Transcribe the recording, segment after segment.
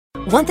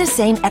Want the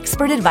same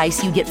expert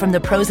advice you get from the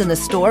pros in the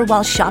store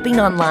while shopping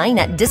online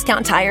at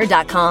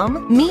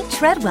DiscountTire.com? Meet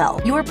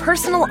Treadwell, your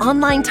personal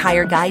online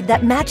tire guide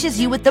that matches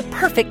you with the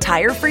perfect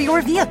tire for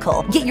your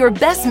vehicle. Get your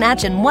best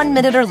match in 1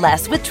 minute or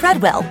less with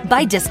Treadwell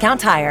by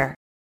Discount Tire.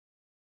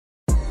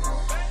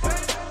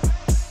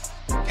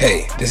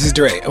 Hey, this is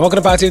Dre, and welcome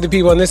to Pod Save the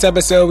People. In this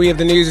episode, we have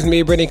the news with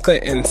me, Brittany,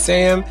 Clint, and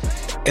Sam.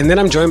 And then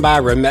I'm joined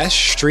by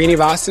Ramesh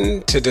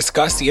Srinivasan to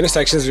discuss the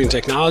intersections between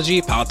technology,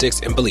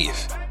 politics, and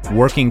belief.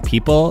 Working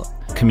people,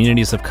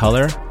 communities of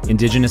color,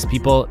 indigenous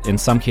people, in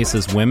some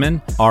cases women,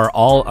 are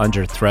all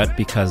under threat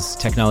because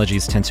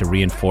technologies tend to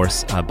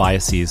reinforce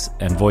biases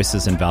and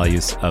voices and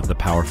values of the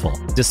powerful,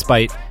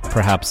 despite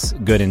perhaps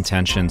good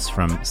intentions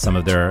from some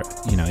of their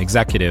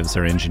executives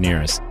or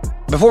engineers.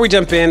 Before we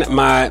jump in,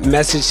 my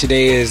message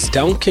today is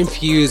don't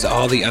confuse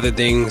all the other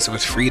things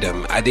with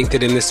freedom. I think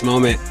that in this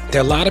moment,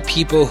 there are a lot of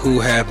people who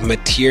have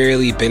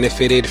materially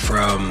benefited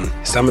from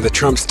some of the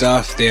Trump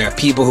stuff. There are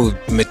people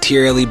who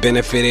materially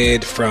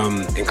benefited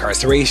from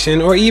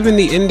incarceration or even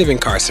the end of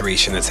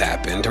incarceration that's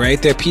happened, right?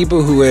 There are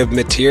people who have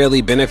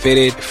materially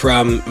benefited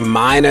from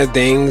minor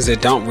things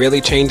that don't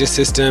really change the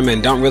system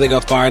and don't really go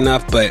far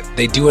enough, but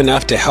they do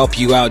enough to help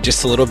you out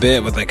just a little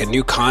bit with like a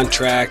new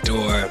contract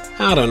or,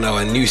 I don't know,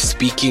 a new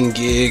speaking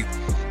gig.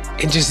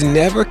 And just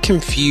never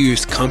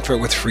confuse comfort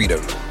with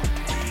freedom.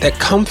 That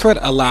comfort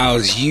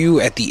allows you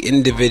at the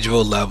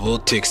individual level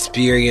to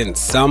experience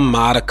some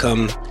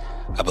modicum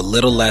of a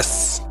little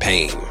less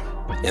pain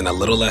and a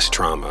little less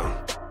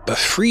trauma. But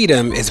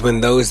freedom is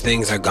when those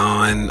things are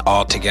gone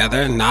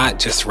altogether, not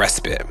just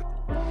respite.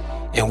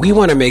 And we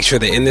want to make sure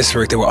that in this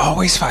work that we're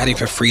always fighting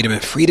for freedom,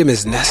 and freedom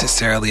is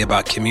necessarily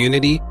about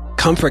community.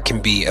 Comfort can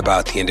be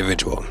about the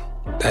individual.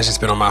 That's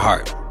just been on my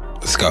heart.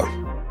 Let's go.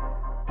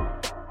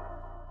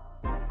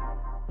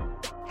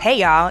 Hey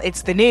y'all,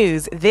 it's the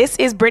news. This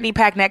is Brittany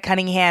Packnett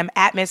Cunningham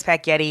at Miss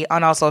Packyetti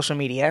on all social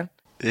media.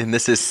 And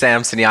this is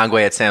Sam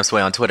Sinyangwe at Sam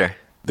Sway on Twitter.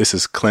 This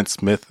is Clint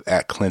Smith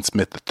at Clint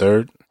Smith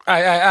III.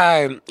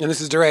 Aye. And this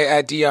is DeRay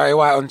at DRAY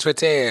on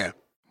Twitter.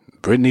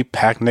 Brittany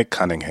Packnett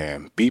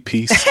Cunningham,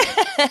 BPC.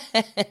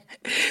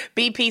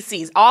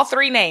 BPCs. All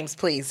three names,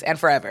 please, and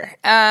forever.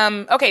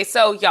 Okay,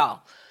 so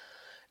y'all,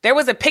 there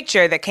was a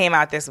picture that came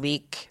out this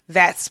week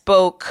that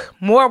spoke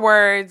more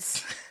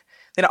words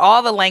than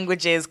all the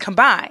languages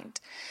combined.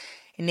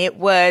 And it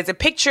was a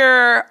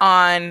picture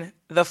on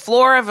the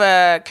floor of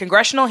a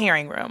congressional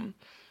hearing room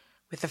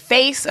with the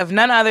face of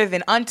none other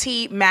than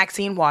Auntie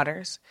Maxine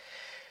Waters.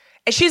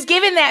 And she's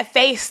given that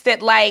face that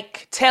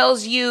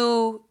tells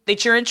you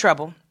that you're in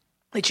trouble,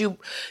 that you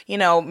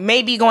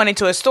may be going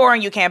into a store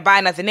and you can't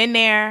buy nothing in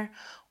there.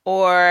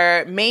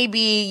 Or maybe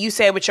you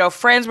said what your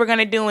friends were going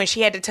to do and she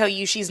had to tell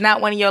you she's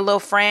not one of your little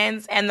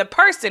friends. And the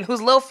person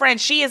whose little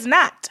friend she is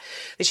not,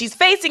 that she's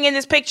facing in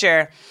this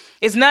picture,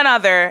 is none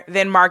other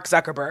than Mark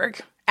Zuckerberg.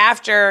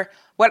 After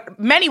what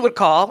many would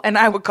call, and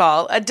I would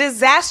call, a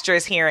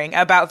disastrous hearing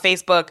about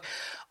Facebook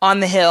on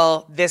the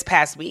Hill this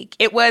past week.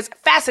 It was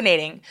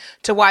fascinating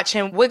to watch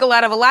him wiggle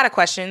out of a lot of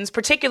questions,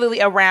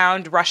 particularly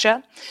around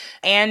Russia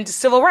and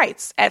civil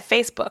rights at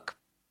Facebook.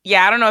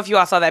 Yeah, I don't know if you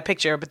all saw that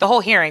picture, but the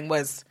whole hearing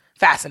was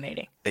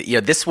fascinating.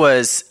 This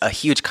was a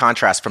huge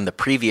contrast from the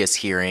previous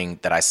hearing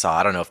that I saw.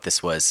 I don't know if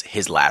this was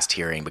his last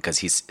hearing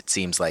because it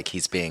seems like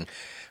he's being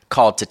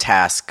called to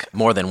task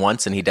more than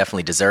once, and he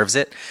definitely deserves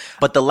it.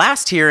 But the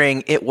last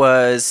hearing, it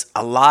was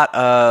a lot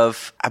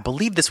of, I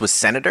believe this was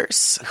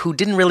senators who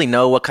didn't really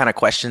know what kind of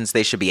questions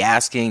they should be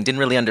asking, didn't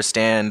really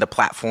understand the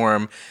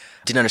platform,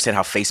 didn't understand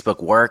how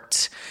Facebook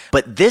worked.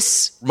 But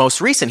this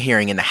most recent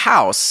hearing in the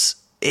House,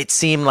 it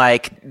seemed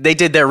like they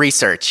did their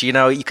research.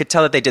 You could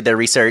tell that they did their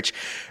research.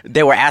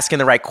 They were asking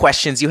the right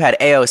questions. You had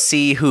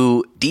AOC,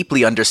 who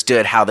deeply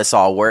understood how this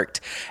all worked,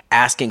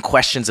 asking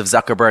questions of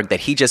Zuckerberg that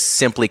he just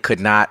simply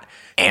could not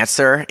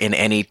answer in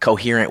any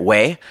coherent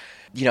way.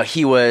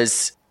 He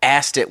was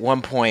asked at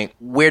one point,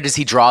 where does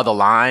he draw the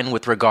line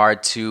with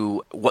regard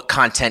to what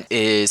content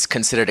is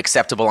considered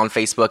acceptable on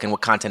Facebook and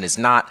what content is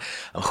not?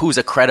 Who's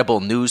a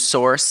credible news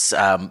source?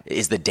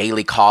 Is the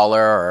Daily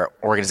Caller or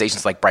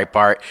organizations like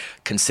Breitbart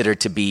considered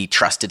to be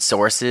trusted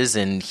sources?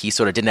 And he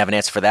sort of didn't have an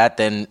answer for that.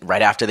 Then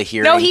right after the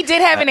hearing, no, he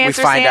did have an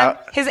answer, Sam.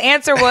 His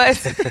answer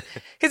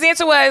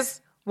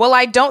was, well,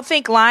 I don't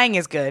think lying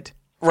is good.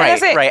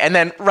 Right. And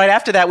then right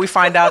after that, we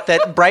find out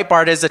that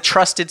Breitbart is a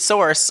trusted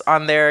source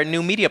on their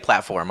new media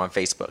platform on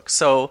Facebook.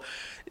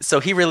 So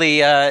he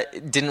really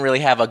didn't really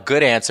have a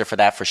good answer for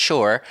that for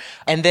sure.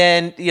 And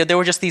then there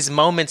were just these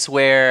moments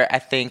where I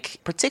think,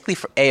 particularly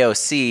for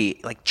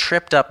AOC,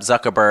 tripped up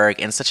Zuckerberg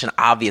in such an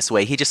obvious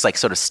way. He just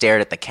sort of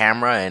stared at the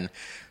camera and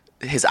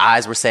his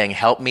eyes were saying,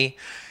 "Help me."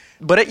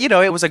 But,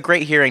 it was a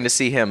great hearing to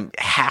see him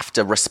have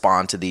to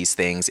respond to these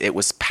things. It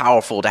was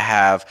powerful to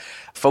have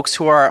folks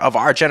who are of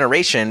our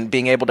generation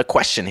being able to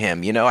question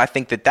him. I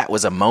think that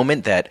was a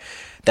moment that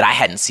that I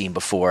hadn't seen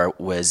before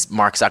was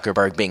Mark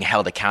Zuckerberg being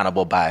held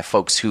accountable by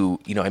folks who,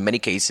 in many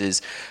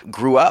cases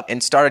grew up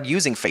and started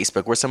using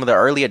Facebook, were some of the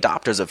early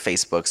adopters of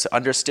Facebook, so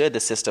understood the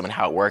system and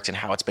how it worked and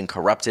how it's been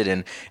corrupted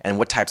and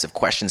what types of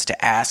questions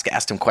to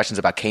asked him questions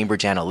about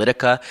Cambridge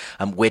Analytica,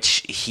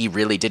 which he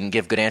really didn't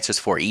give good answers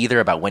for either,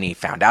 about when he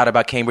found out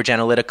about Cambridge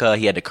Analytica.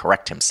 He had to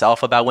correct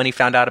himself about when he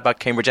found out about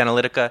Cambridge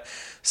Analytica.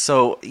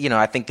 So,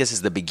 I think this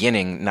is the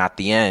beginning, not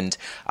the end.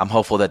 I'm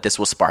hopeful that this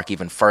will spark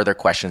even further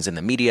questions in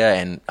the media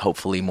and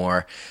hopefully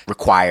more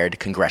required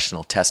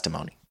congressional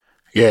testimony.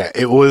 Yeah,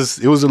 it was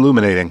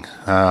illuminating.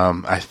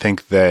 I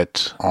think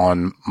that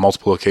on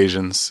multiple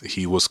occasions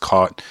he was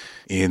caught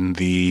in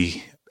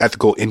the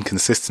ethical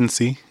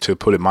inconsistency, to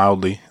put it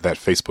mildly, that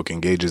Facebook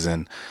engages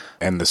in,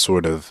 and the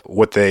sort of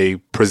what they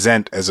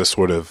present as a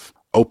sort of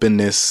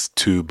openness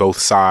to both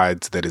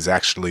sides that is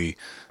actually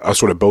a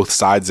sort of both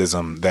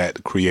sidesism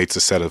that creates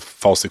a set of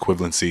false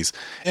equivalencies.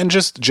 And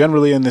just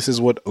generally, and this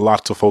is what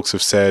lots of folks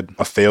have said,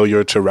 a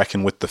failure to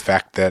reckon with the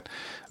fact that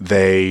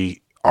they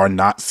are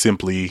not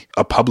simply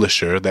a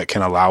publisher that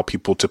can allow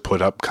people to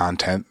put up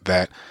content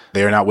that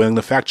they are not willing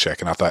to fact check.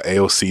 And I thought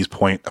AOC's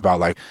point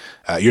about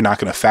you're not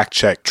going to fact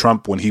check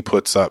Trump when he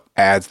puts up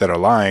ads that are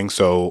lying.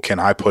 So can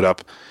I put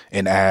up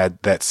an ad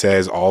that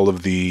says all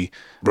of the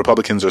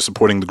Republicans are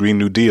supporting the Green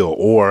New Deal?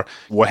 Or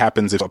what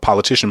happens if a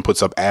politician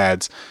puts up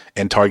ads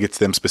and targets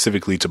them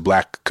specifically to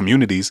Black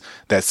communities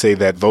that say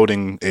that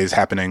voting is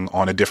happening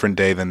on a different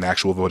day than the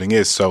actual voting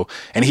is? So,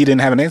 and he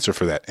didn't have an answer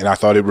for that. And I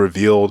thought it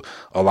revealed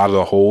a lot of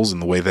the holes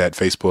in the way that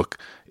Facebook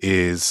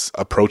is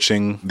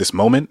approaching this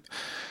moment.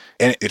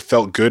 And it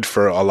felt good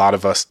for a lot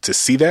of us to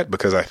see that,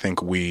 because I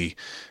think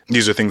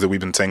these are things that we've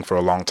been saying for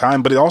a long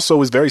time, but it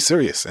also is very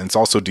serious. And it's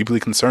also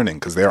deeply concerning,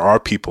 because there are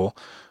people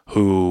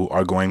who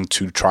are going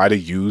to try to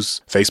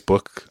use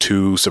Facebook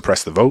to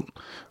suppress the vote,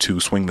 to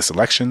swing this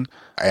election.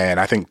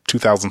 And I think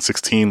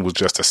 2016 was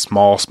just a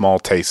small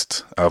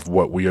taste of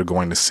what we are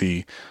going to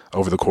see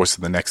over the course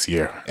of the next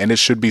year. And it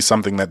should be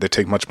something that they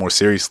take much more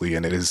seriously.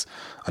 And it is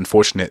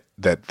unfortunate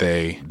that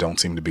they don't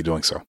seem to be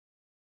doing so.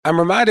 I'm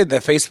reminded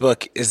that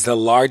Facebook is the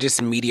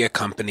largest media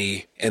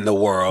company in the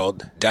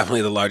world,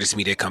 definitely the largest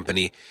media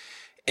company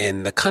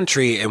in the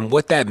country, and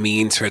what that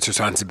means for its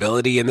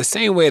responsibility, in the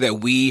same way that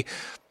we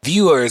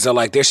viewers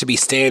are there should be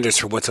standards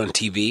for what's on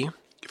TV.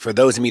 For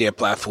those media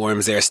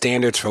platforms, there are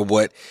standards for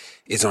what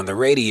is on the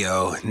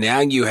radio.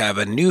 Now you have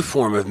a new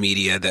form of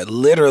media that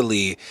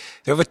literally,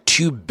 there are over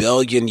 2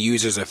 billion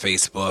users of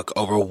Facebook,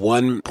 over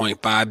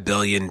 1.5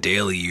 billion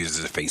daily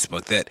users of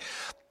Facebook, that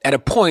at a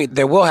point,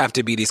 there will have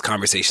to be these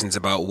conversations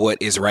about what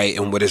is right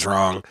and what is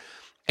wrong.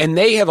 And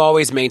they have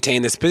always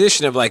maintained this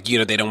position of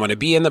they don't want to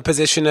be in the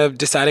position of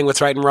deciding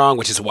what's right and wrong,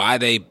 which is why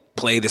they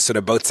play this sort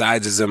of both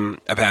sidesism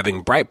of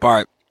having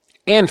Breitbart.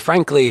 And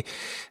frankly,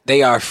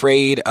 they are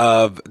afraid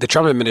of the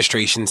Trump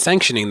administration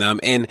sanctioning them.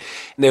 And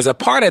there's a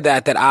part of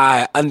that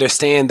I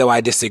understand, though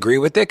I disagree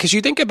with it. Because you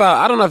think about,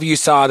 I don't know if you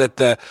saw that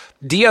the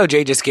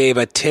DOJ just gave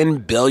a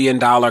 $10 billion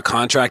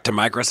contract to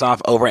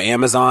Microsoft over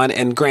Amazon.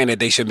 And granted,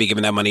 they shouldn't be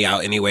giving that money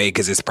out anyway,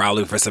 because it's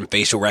probably for some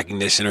facial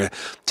recognition or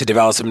to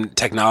develop some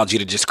technology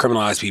to just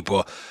criminalize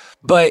people.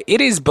 But it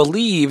is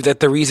believed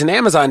that the reason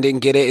Amazon didn't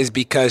get it is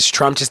because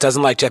Trump just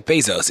doesn't like Jeff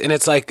Bezos. And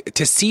it's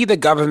to see the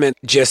government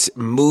just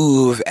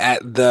move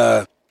at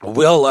the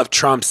will of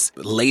Trump's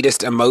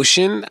latest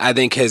emotion, I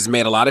think has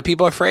made a lot of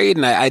people afraid.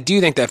 And I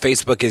do think that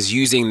Facebook is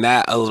using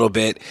that a little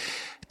bit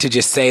to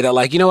just say that,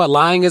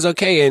 lying is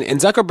okay. And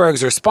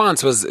Zuckerberg's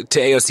response was to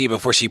AOC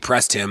before she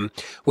pressed him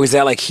was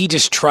that, he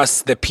just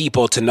trusts the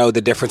people to know the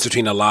difference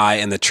between a lie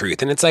and the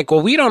truth. And it's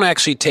we don't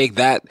actually take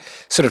that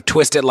sort of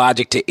twisted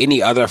logic to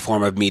any other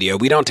form of media.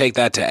 We don't take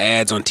that to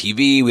ads on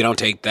TV. We don't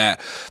take that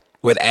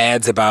with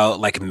ads about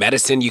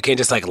medicine. You can't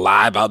just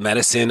lie about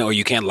medicine, or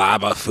you can't lie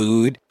about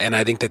food. And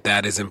I think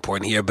that is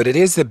important here. But it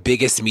is the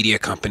biggest media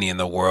company in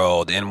the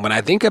world. And when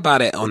I think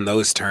about it on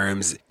those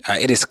terms,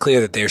 it is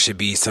clear that there should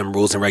be some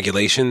rules and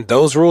regulation.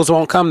 Those rules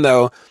won't come,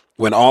 though,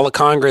 when all of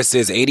Congress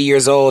is 80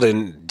 years old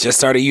and just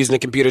started using a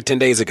computer 10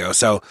 days ago.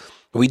 So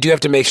we do have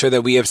to make sure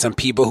that we have some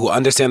people who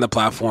understand the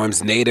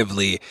platforms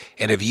natively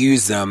and have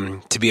used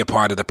them to be a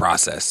part of the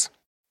process.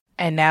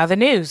 And now the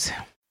news.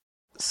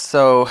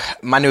 So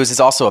my news is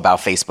also about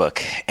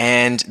Facebook,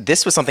 and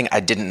this was something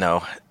I didn't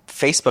know.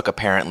 Facebook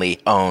apparently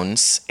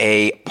owns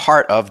a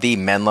part of the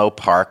Menlo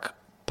Park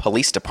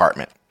Police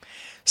Department.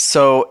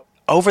 So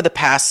over the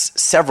past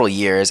several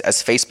years,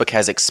 as Facebook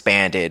has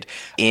expanded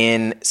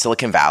in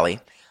Silicon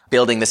Valley,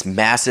 building this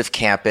massive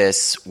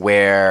campus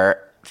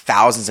where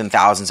thousands and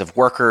thousands of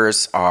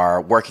workers are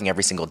working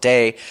every single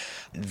day,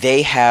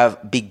 they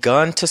have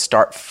begun to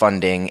start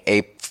funding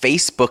a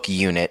Facebook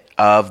unit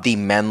of the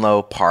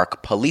Menlo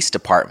Park Police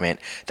Department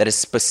that is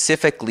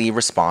specifically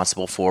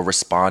responsible for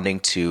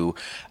responding to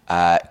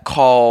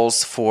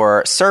calls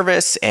for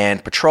service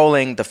and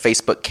patrolling the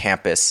Facebook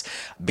campus,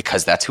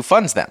 because that's who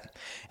funds them.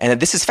 And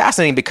this is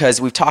fascinating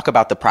because we've talked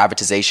about the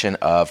privatization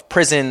of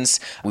prisons.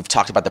 We've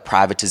talked about the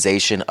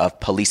privatization of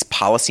police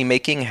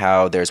policymaking,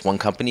 how there's one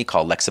company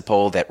called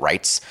Lexipol that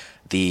writes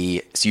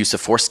the use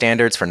of force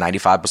standards for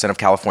 95% of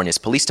California's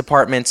police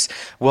departments.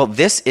 Well,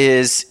 this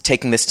is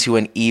taking this to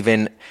an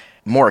even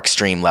more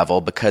extreme level,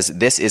 because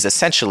this is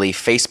essentially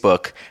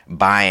Facebook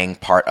buying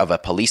part of a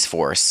police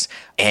force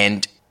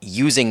and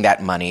using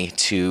that money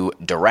to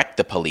direct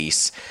the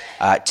police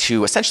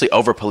to essentially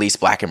over-police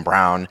Black and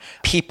brown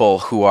people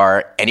who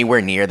are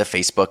anywhere near the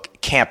Facebook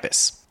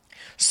campus.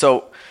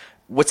 So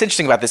what's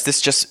interesting about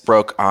this just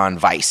broke on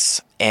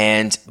Vice,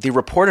 and the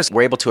reporters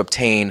were able to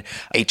obtain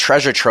a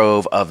treasure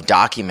trove of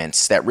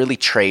documents that really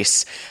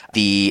trace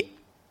the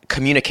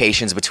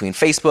communications between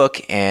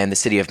Facebook and the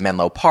city of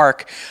Menlo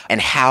Park,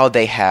 and how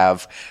they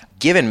have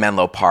given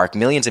Menlo Park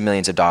millions and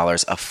millions of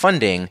dollars of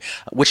funding,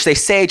 which they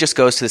say just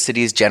goes to the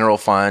city's general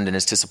fund and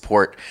is to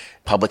support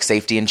public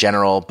safety in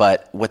general.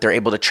 But what they're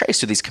able to trace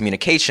through these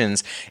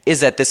communications is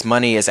that this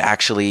money is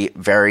actually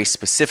very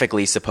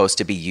specifically supposed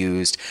to be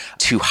used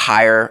to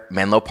hire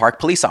Menlo Park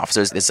police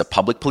officers. This is a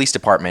public police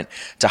department,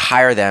 to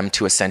hire them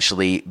to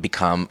essentially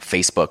become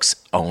Facebook's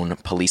own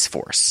police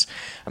force.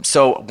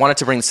 So wanted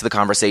to bring this to the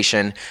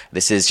conversation.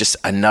 This is just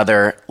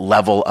another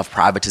level of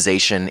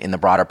privatization in the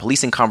broader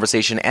policing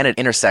conversation, and it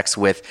intersects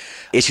with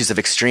issues of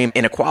extreme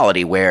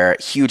inequality, where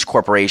huge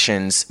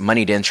corporations,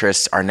 moneyed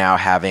interests, are now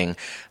having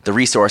the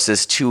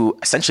resources to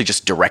essentially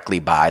just directly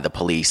buy the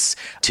police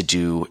to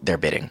do their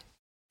bidding.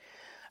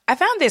 I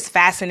found this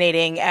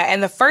fascinating,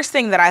 and the first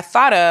thing that I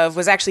thought of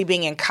was actually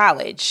being in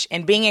college,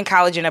 and being in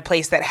college in a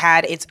place that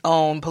had its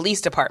own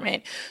police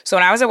department. So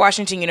when I was at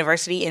Washington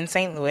University in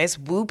St. Louis,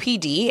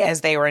 WUPD,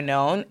 as they were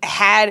known,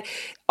 had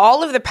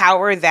all of the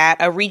power that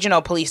a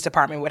regional police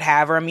department would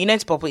have, or a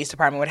municipal police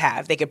department would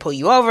have. They could pull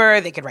you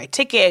over, they could write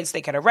tickets,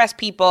 they could arrest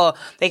people,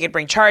 they could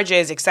bring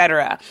charges,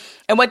 etc.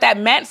 And what that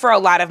meant for a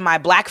lot of my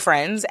Black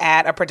friends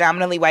at a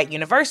predominantly white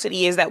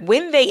university is that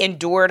when they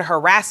endured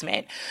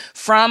harassment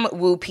from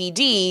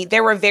WUPD,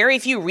 there were very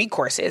few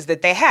recourses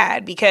that they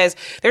had, because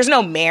there's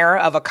no mayor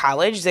of a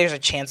college, there's a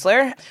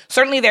chancellor.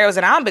 Certainly there was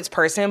an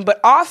ombudsperson, but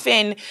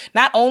often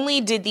not only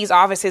did these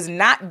offices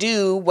not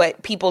do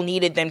what people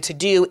needed them to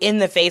do in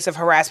the face of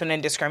harassment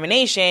and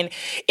discrimination,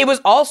 it was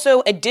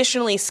also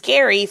additionally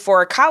scary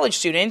for college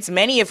students,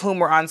 many of whom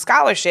were on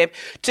scholarship,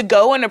 to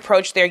go and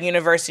approach their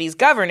university's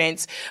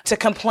governance to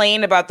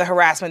complain about the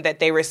harassment that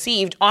they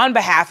received on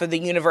behalf of the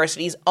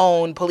university's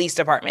own police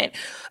department.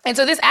 And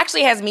so this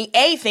actually has me,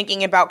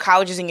 thinking about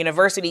colleges and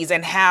universities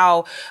and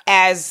how,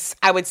 as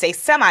I would say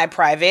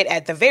semi-private,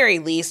 at the very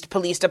least,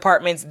 police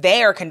departments,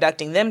 they are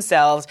conducting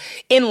themselves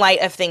in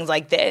light of things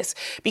like this.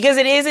 Because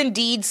it is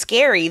indeed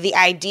scary, the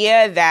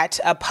idea that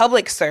a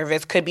public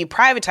service could be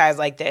privatized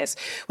like this.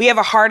 We have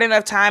a hard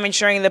enough time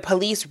ensuring the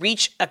police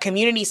reach a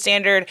community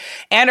standard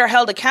and are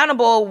held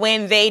accountable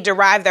when they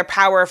derive their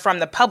power from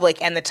the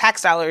public and the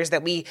tax dollars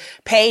that we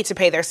pay to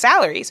pay their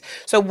salaries.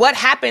 So what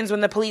happens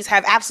when the police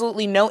have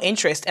absolutely no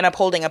interest in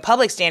upholding a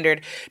public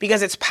standard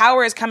because its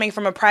power is coming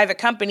from a private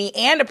company,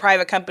 and a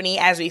private company,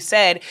 as we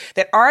said,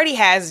 that already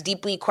has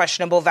deeply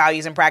questionable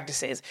values and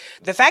practices?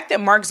 The fact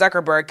that Mark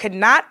Zuckerberg could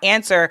not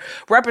answer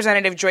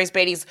Representative Joyce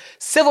Beatty's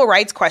civil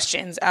rights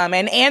questions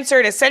and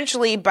answered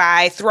essentially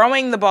by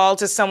throwing the ball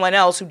to someone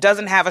else who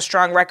doesn't have a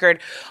strong record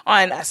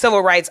on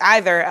civil rights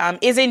either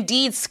is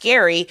indeed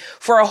scary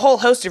for a whole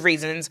host of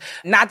reasons,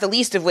 not the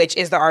least of which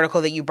is the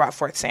article that you brought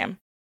forth, Sam.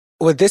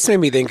 What this made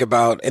me think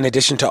about, in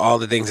addition to all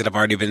the things that have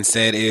already been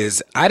said,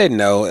 is I didn't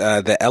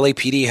know the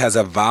LAPD has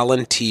a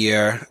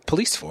volunteer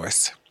police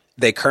force.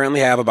 They currently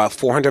have about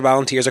 400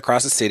 volunteers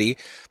across the city,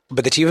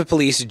 but the chief of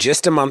police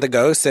just a month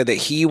ago said that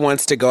he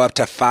wants to go up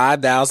to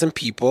 5,000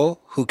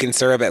 people who can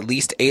serve at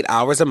least 8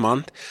 hours a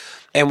month.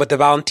 And what the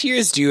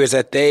volunteers do is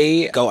that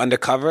they go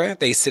undercover,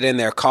 they sit in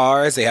their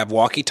cars, they have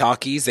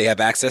walkie-talkies, they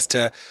have access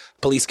to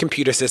police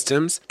computer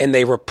systems, and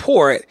they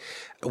report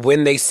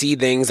when they see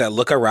things that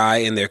look awry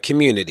in their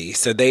community.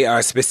 So they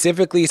are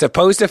specifically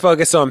supposed to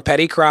focus on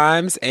petty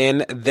crimes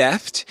and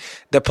theft.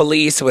 The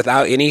police,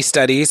 without any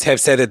studies, have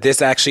said that this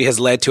actually has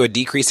led to a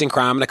decrease in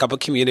crime in a couple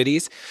of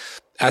communities.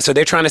 So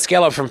they're trying to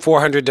scale up from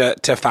 400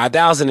 to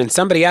 5,000. And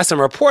somebody asked them,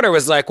 a reporter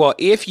was like, well,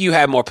 if you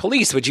had more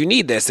police, would you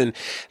need this? And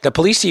the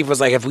police chief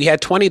was like, if we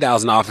had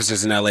 20,000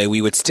 officers in LA,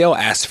 we would still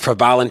ask for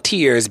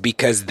volunteers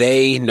because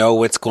they know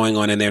what's going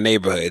on in their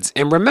neighborhoods.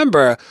 And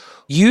remember,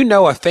 you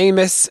know, a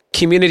famous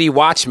community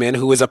watchman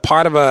who was a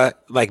part of a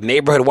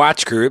neighborhood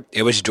watch group.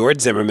 It was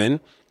George Zimmerman.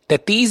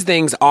 That these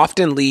things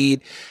often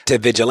lead to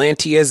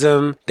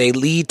vigilantism. They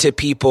lead to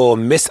people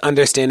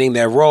misunderstanding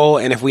their role.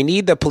 And if we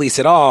need the police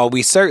at all,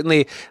 we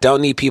certainly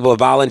don't need people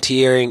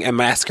volunteering and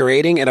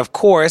masquerading. And of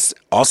course,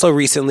 also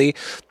recently,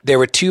 there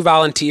were 2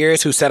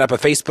 volunteers who set up a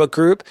Facebook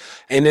group.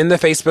 And in the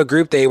Facebook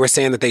group, they were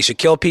saying that they should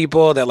kill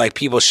people, that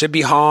people should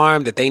be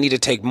harmed, that they need to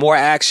take more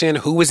action.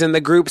 Who was in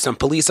the group? Some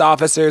police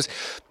officers.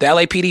 The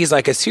LAPD is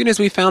like, as soon as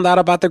we found out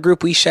about the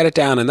group, we shut it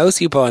down. And those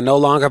people are no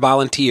longer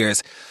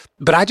volunteers.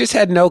 But I just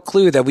had no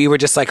clue that we were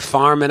just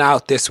farming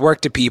out this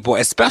work to people,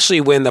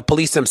 especially when the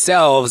police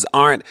themselves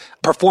aren't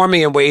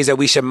performing in ways that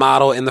we should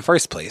model in the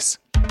first place.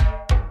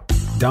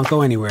 Don't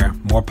go anywhere.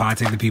 More Pod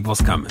Save the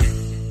People's coming.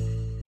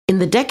 In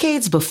the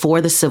decades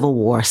before the Civil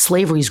War,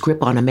 slavery's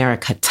grip on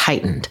America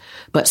tightened,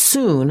 but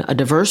soon a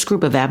diverse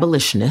group of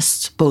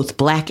abolitionists, both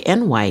black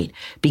and white,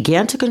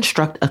 began to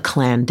construct a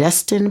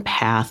clandestine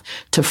path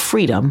to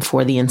freedom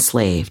for the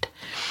enslaved.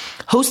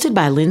 Hosted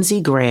by Lindsey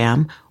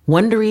Graham,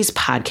 Wondery's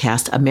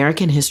podcast,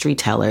 American History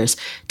Tellers,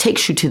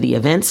 takes you to the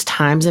events,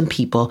 times, and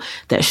people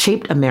that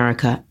shaped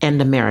America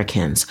and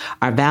Americans,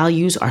 our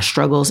values, our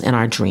struggles, and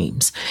our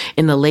dreams.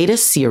 In the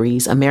latest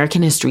series,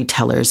 American History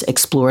Tellers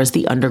explores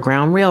the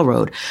Underground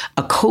Railroad,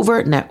 a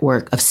covert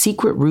network of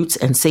secret routes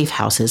and safe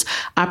houses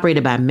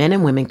operated by men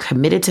and women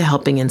committed to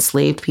helping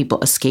enslaved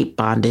people escape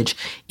bondage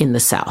in the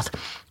South.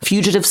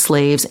 Fugitive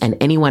slaves and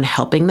anyone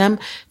helping them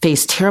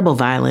face terrible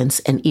violence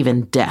and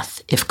even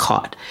death if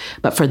caught.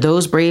 But for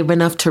those brave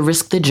enough to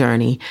risk the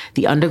journey,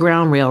 the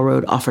Underground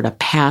Railroad offered a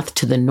path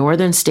to the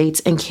northern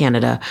states and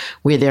Canada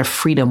where their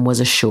freedom was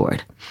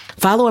assured.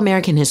 Follow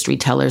American History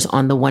Tellers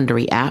on the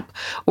Wondery app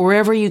or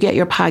wherever you get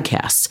your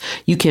podcasts.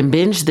 You can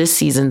binge this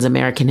season's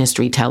American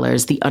History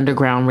Tellers, The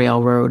Underground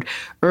Railroad,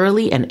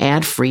 early and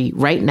ad-free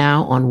right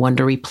now on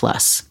Wondery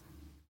Plus.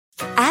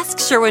 Ask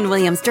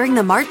Sherwin-Williams during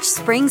the March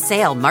Spring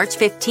Sale, March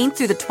 15th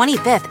through the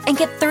 25th, and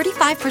get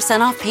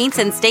 35% off paints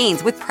and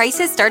stains with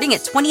prices starting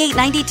at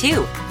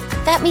 $28.92.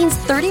 That means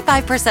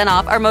 35%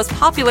 off our most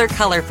popular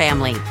color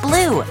family,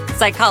 blue.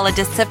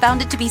 Psychologists have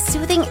found it to be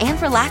soothing and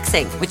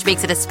relaxing, which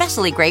makes it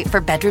especially great for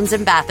bedrooms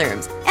and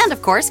bathrooms. And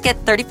of course, get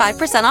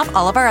 35% off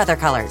all of our other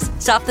colors.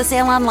 Shop the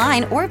sale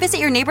online or visit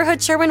your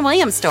neighborhood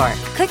Sherwin-Williams store.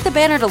 Click the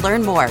banner to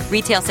learn more.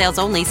 Retail sales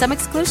only. Some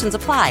exclusions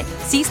apply.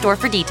 See store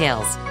for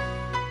details.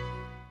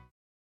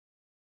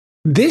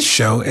 This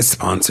show is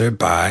sponsored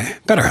by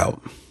BetterHelp.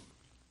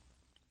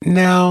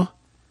 Now,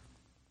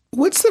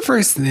 what's the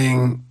first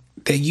thing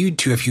that you'd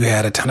do if you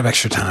had a ton of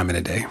extra time in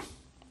a day?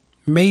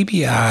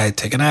 Maybe I'd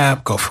take a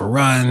nap, go for a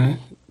run,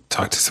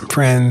 talk to some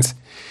friends.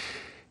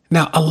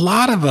 Now, a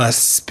lot of us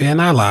spend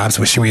our lives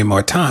wishing we had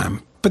more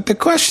time. But the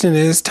question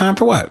is, time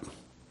for what?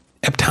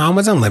 If time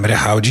was unlimited,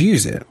 how would you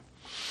use it?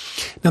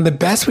 Now, the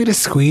best way to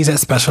squeeze that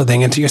special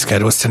thing into your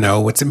schedule is to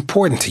know what's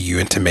important to you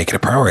and to make it a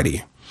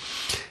priority.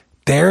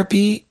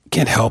 Therapy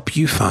can help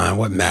you find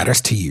what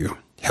matters to you,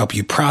 help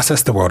you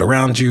process the world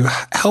around you,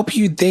 help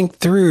you think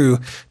through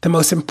the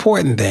most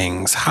important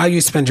things, how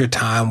you spend your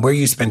time, where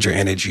you spend your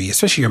energy,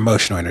 especially your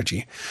emotional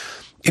energy.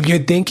 If you're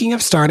thinking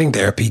of starting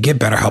therapy, give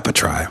BetterHelp a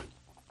try.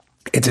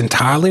 It's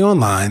entirely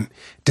online,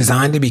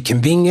 designed to be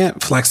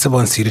convenient, flexible,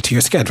 and suited to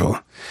your schedule.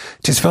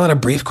 Just fill out a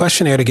brief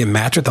questionnaire to get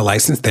matched with a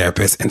licensed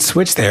therapist and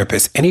switch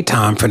therapists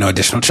anytime for no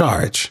additional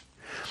charge.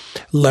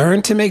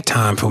 Learn to make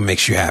time for what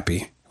makes you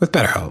happy with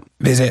BetterHelp.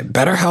 Visit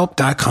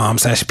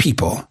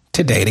betterhelp.com/people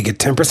today to get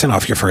 10%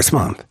 off your first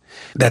month.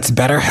 That's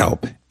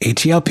BetterHelp,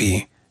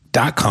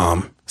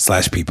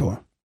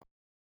 HELP.com/people.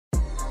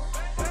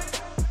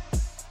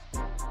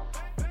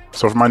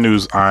 So for my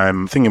news,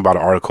 I'm thinking about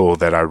an article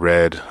that I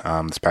read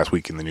this past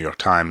week in the New York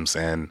Times,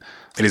 and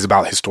it is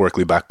about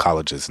historically black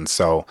colleges. And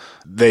so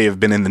they have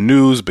been in the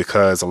news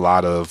because a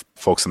lot of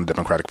folks in the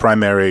Democratic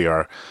primary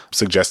are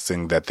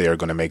suggesting that they are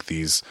going to make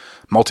these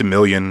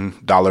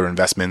multi-million-dollar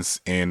investments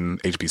in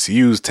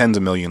HBCUs, tens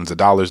of millions of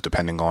dollars,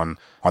 depending on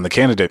the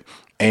candidate.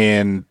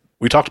 And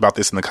we talked about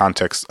this in the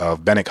context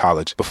of Bennett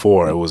College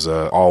before. It was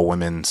an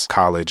all-women's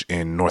college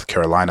in North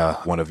Carolina,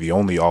 one of the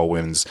only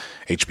all-women's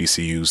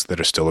HBCUs that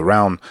are still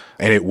around.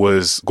 And it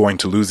was going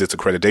to lose its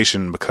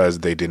accreditation because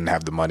they didn't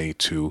have the money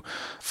to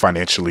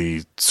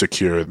financially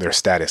secure their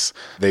status.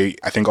 They,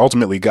 I think,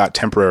 ultimately got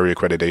temporary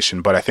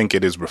accreditation, but I think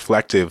it is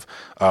reflective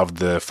of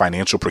the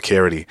financial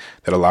precarity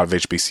that a lot of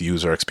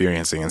HBCUs are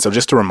experiencing. And so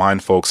just to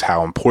remind folks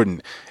how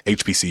important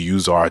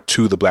HBCUs are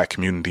to the black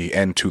community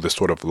and to the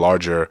sort of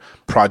larger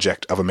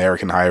project of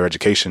American higher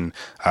education,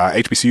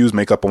 HBCUs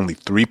make up only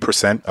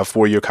 3% of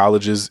four-year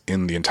colleges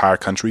in the entire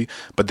country,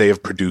 but they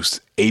have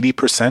produced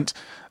 80%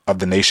 of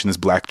the nation's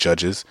black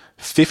judges,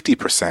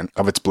 50%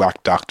 of its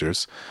black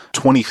doctors,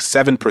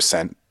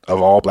 27% of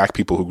all black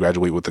people who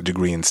graduate with a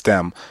degree in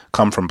STEM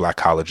come from black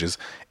colleges,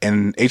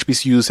 and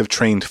HBCUs have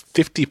trained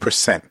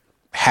 50%,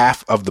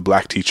 half of the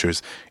black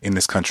teachers in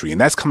this country,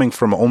 and that's coming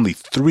from only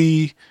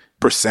 3%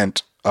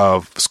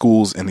 of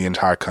schools in the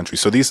entire country.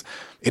 So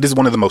it is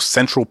one of the most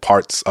central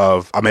parts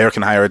of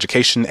American higher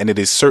education, and it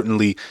is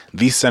certainly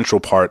the central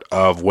part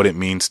of what it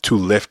means to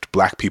lift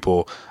black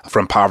people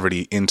from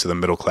poverty into the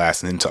middle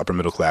class and into upper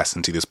middle class,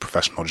 into these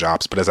professional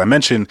jobs. But as I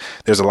mentioned,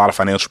 there's a lot of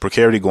financial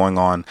precarity going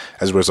on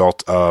as a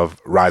result of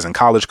rising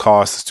college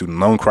costs, student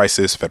loan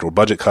crisis, federal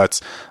budget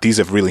cuts. These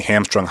have really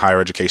hamstrung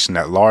higher education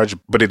at large,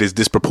 but it has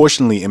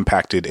disproportionately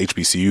impacted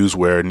HBCUs,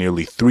 where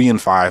nearly 3 in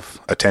 5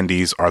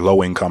 attendees are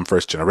low-income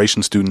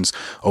first-generation students.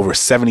 Over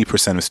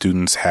 70% of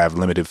students have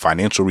limited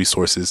financial financial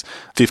resources.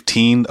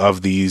 15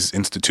 of these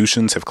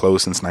institutions have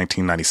closed since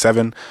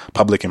 1997.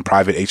 Public and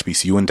private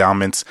HBCU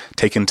endowments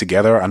taken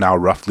together are now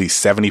roughly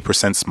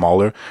 70%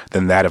 smaller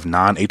than that of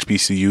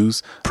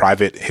non-HBCUs.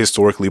 Private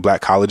historically black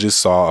colleges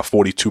saw a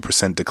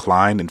 42%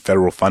 decline in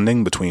federal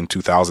funding between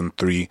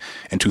 2003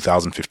 and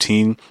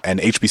 2015, and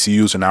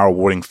HBCUs are now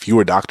awarding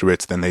fewer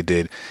doctorates than they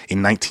did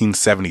in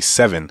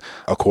 1977,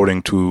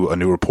 according to a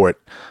new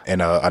report.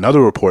 And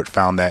another report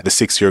found that the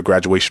 6-year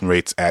graduation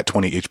rates at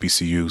 20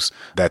 HBCUs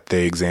that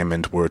they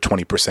examined were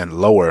 20%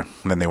 lower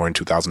than they were in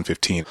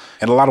 2015.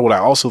 And a lot of what I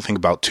also think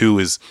about, too,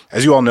 is,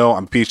 as you all know,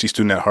 I'm a PhD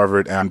student at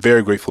Harvard, and I'm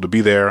very grateful to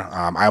be there.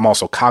 I'm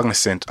also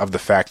cognizant of the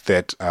fact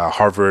that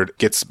Harvard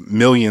gets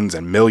millions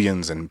and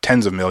millions and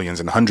tens of millions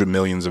and $100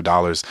 millions of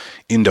dollars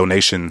in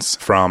donations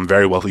from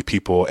very wealthy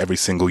people every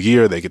single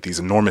year. They get these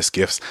enormous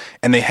gifts,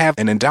 and they have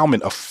an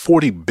endowment of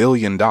 $40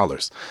 billion.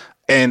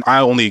 And I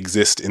only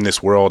exist in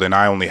this world, and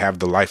I only have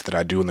the life that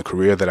I do and the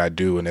career that I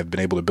do, and have been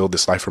able to build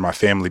this life for my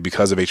family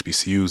because of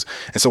HBCUs.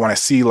 And so when I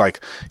see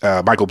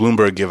Michael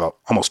Bloomberg give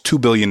almost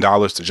 $2 billion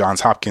to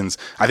Johns Hopkins,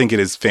 I think it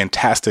is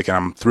fantastic, and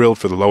I'm thrilled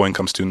for the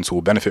low-income students who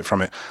will benefit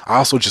from it. I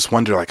also just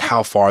wonder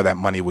how far that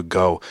money would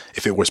go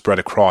if it were spread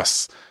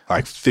across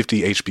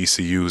 50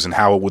 HBCUs, and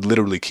how it would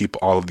literally keep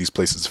all of these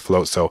places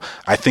afloat. So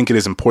I think it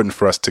is important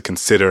for us to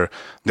consider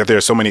that there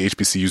are so many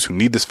HBCUs who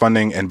need this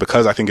funding. And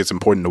because I think it's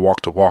important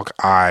to walk,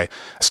 I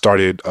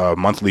started a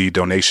monthly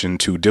donation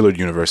to Dillard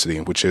University,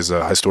 which is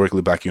a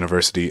historically black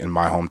university in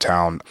my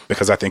hometown,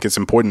 because I think it's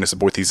important to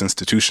support these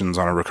institutions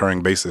on a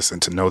recurring basis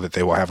and to know that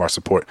they will have our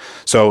support.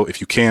 So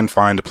if you can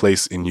find a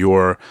place in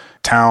your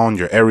town,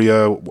 your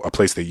area, a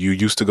place that you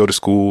used to go to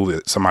school,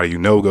 that somebody you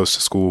know goes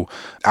to school,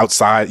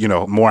 outside,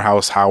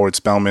 Morehouse, Howard,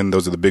 Spelman,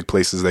 those are the big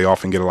places. They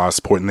often get a lot of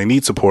support, and they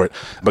need support,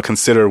 but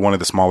consider one of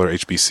the smaller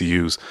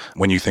HBCUs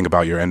when you think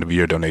about your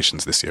end-of-year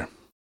donations this year.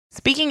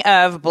 Speaking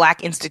of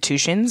black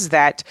institutions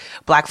that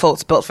black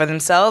folks built for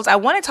themselves, I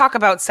want to talk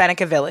about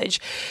Seneca Village.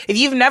 If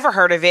you've never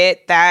heard of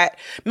it, that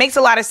makes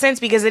a lot of sense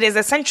because it is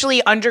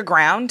essentially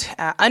underground,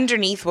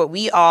 underneath what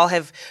we all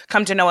have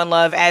come to know and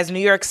love as New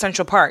York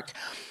Central Park.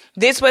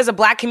 This was a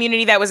black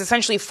community that was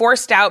essentially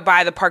forced out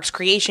by the park's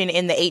creation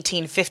in the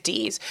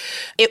 1850s.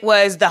 It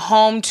was the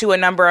home to a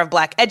number of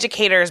black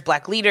educators,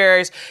 black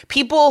leaders,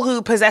 people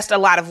who possessed a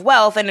lot of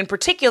wealth. And in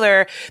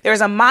particular, there's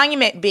a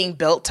monument being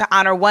built to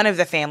honor one of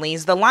the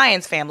families, the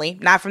Lyons family,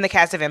 not from the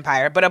cast of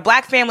Empire, but a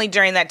black family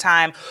during that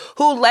time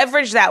who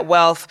leveraged that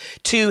wealth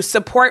to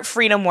support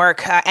freedom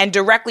work and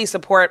directly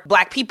support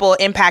black people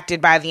impacted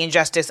by the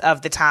injustice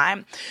of the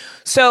time.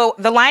 So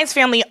the Lyons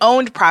family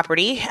owned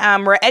property,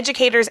 were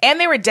educators,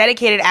 and they were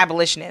dedicated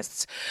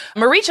abolitionists.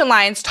 Maricha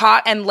Lyons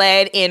taught and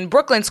led in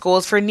Brooklyn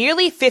schools for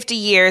nearly 50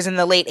 years in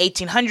the late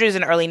 1800s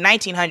and early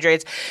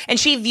 1900s, and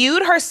she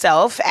viewed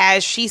herself,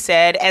 as she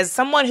said, as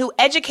someone who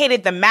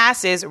educated the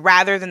masses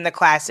rather than the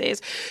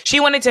classes. She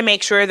wanted to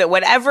make sure that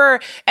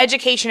whatever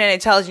education and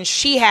intelligence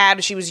she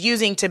had, she was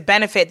using to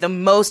benefit the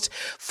most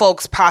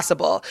folks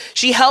possible.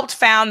 She helped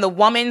found the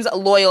Women's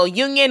Loyal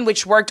Union,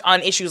 which worked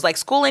on issues like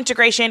school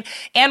integration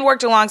and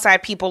worked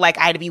alongside people like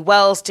Ida B.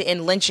 Wells to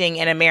end lynching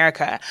in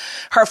America.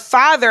 Her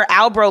father,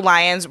 Albro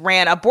Lyons,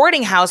 ran a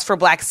boarding house for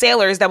black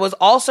sailors that was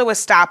also a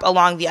stop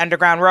along the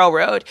Underground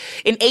Railroad.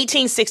 In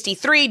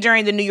 1863,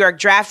 during the New York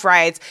draft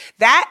riots,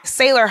 that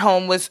sailor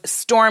home was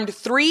stormed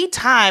 3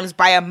 times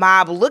by a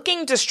mob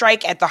looking to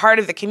strike at the heart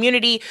of the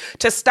community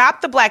to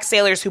stop the black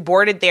sailors who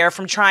boarded there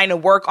from trying to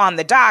work on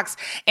the docks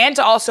and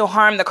to also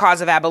harm the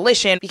cause of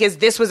abolition, because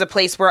this was a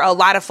place where a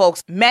lot of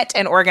folks met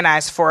and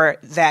organized for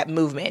that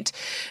movement.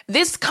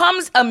 This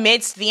comes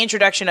amidst the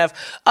introduction of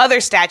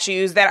other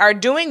statues that are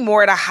doing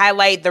more to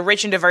highlight the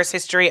rich and diverse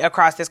history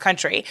across this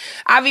country.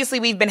 Obviously,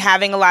 we've been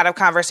having a lot of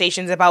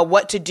conversations about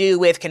what to do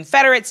with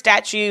Confederate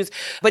statues,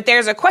 but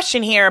there's a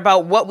question here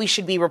about what we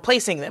should be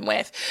replacing them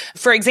with.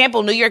 For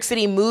example, New York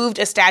City moved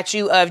a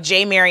statue of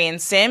J. Marion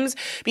Sims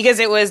because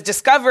it was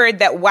discovered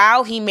that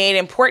while he made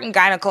important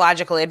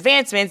gynecological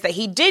advancements, that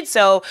he did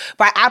so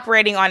by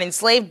operating on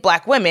enslaved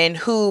black women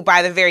who,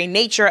 by the very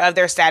nature of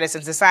their status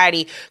in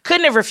society,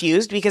 couldn't have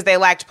refused because they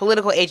lacked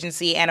political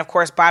agency and, of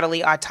course,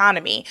 bodily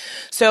autonomy.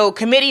 So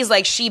committees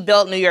like She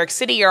Built New York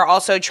City are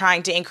also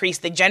trying to increase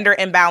the gender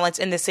imbalance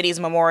in the city's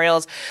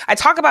memorials. I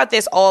talk about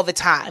this all the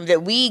time,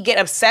 that we get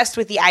obsessed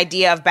with the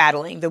idea of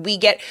battling, that we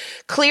get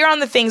clear on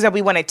the things that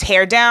we want to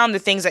tear down, the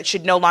things that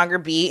should no longer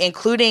be,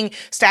 including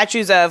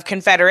statues of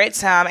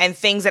Confederates and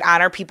things that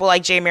honor people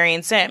like J.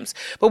 Marion Sims.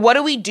 But what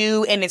do we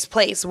do in its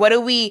place? What do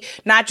we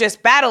not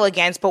just battle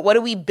against, but what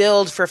do we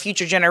build for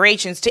future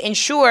generations to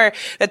ensure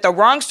that the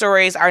wrong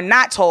stories are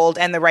not told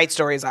and the right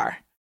stories are?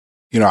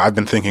 I've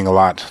been thinking a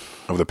lot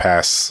over the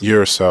past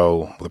year or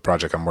so, the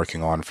project I'm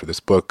working on for this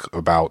book,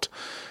 about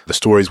the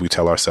stories we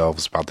tell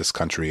ourselves about this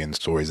country and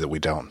stories that we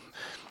don't.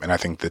 And I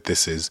think that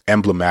this is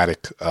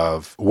emblematic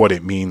of what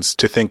it means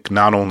to think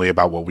not only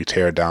about what we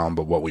tear down,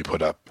 but what we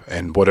put up,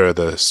 and what are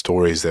the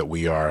stories that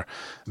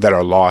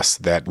are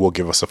lost that will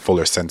give us a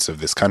fuller sense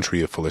of this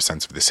country, a fuller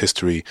sense of this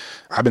history.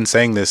 I've been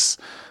saying this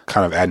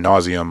kind of ad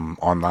nauseum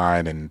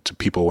online and to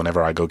people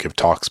whenever I go give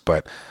talks,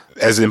 but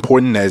As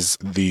important as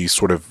the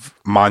sort of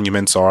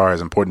monuments are,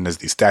 as important as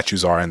these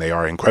statues are, and they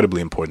are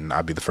incredibly important,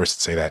 I'd be the first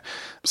to say that,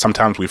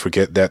 sometimes we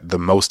forget that the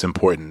most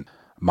important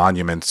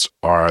monuments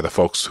are the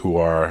folks who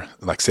are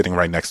like sitting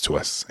right next to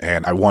us.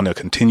 And I want to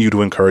continue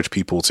to encourage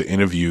people to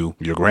interview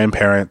your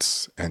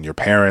grandparents and your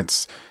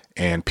parents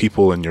and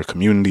people in your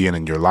community and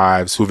in your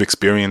lives who've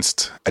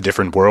experienced a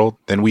different world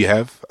than we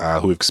have,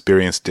 who've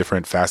experienced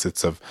different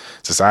facets of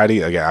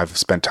society. Again, I've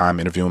spent time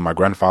interviewing my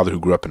grandfather who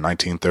grew up in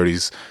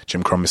 1930s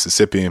Jim Crow,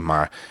 Mississippi, and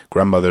my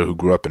grandmother who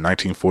grew up in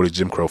 1940s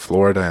Jim Crow,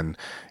 Florida. And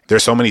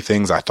there's so many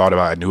things I thought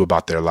about, I knew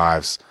about their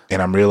lives.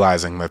 And I'm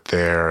realizing that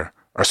there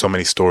are so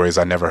many stories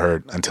I never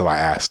heard until I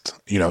asked.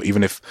 You know,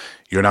 even if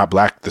you're not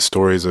Black, the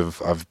stories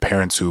of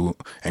parents who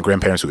and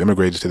grandparents who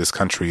immigrated to this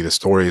country, the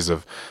stories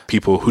of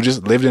people who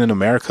just lived in an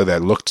America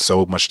that looked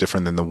so much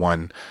different than the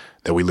one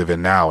that we live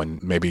in now,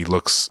 and maybe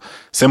looks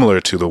similar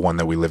to the one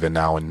that we live in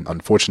now in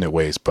unfortunate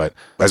ways. But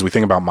as we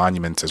think about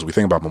monuments, as we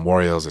think about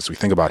memorials, as we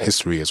think about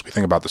history, as we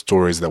think about the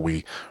stories that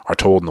we are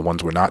told and the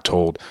ones we're not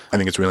told, I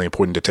think it's really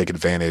important to take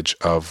advantage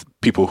of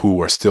people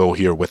who are still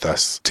here with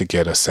us to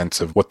get a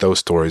sense of what those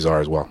stories are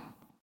as well.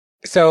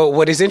 So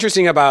what is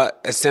interesting about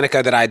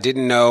Seneca that I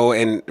didn't know,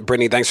 and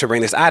Brittany, thanks for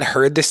bringing this. I'd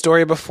heard this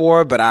story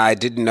before, but I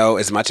didn't know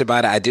as much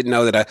about it. I didn't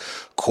know that a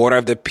quarter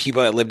of the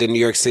people that lived in New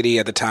York City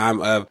at the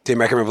time of the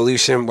American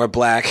Revolution were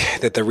Black,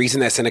 that the reason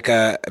that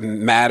Seneca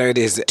mattered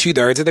is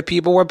 2/3 of the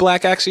people were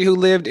Black actually who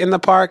lived in the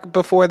park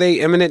before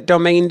they eminent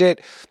domained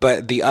it.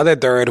 But the other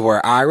third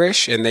were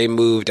Irish, and they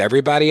moved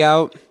everybody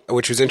out,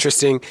 which was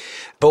interesting.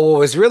 But what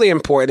was really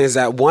important is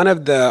that one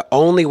of the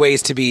only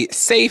ways to be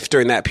safe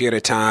during that period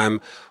of time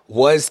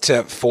was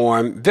to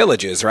form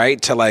villages,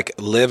 right? To like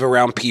live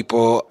around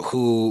people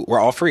who were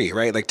all free,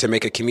 right? Like to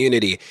make a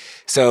community.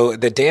 So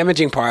the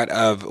damaging part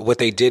of what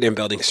they did in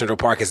building Central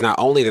Park is not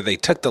only that they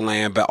took the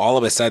land, but all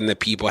of a sudden the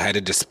people had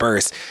to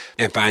disperse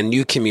and find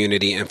new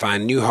community and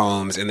find new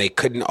homes, and they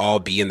couldn't all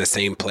be in the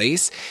same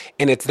place.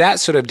 And it's that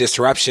sort of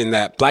disruption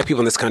that Black people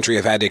in this country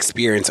have had to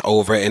experience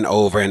over and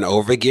over and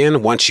over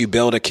again. Once you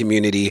build a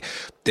community,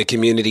 the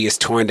community is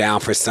torn down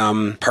for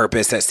some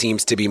purpose that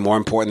seems to be more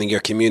important than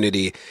your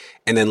community.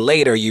 And then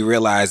later you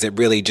realize it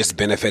really just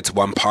benefits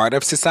one part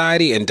of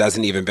society and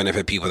doesn't even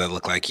benefit people that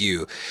look like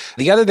you.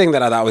 The other thing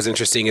that I thought was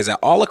interesting is that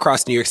all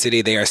across New York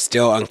City, they are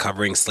still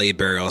uncovering slave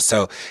burials.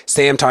 So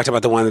Sam talked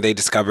about the one that they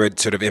discovered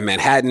sort of in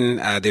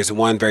Manhattan. There's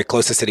one very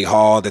close to City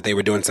Hall that they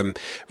were doing some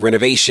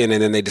renovation, and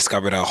then they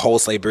discovered a whole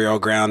slave burial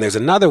ground. There's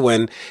another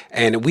one,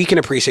 and we can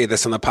appreciate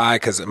this on the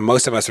pod because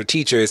most of us are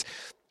teachers,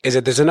 is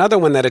that there's another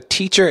one that a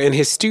teacher and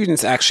his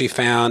students actually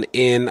found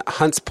in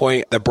Hunts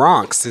Point, the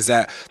Bronx, is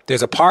that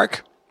there's a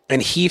park,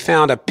 and he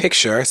found a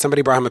picture,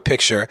 somebody brought him a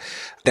picture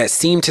that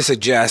seemed to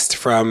suggest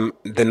from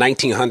the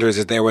 1900s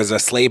that there was a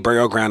slave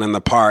burial ground in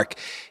the park.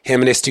 Him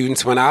and his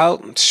students went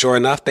out. Sure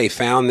enough, they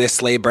found this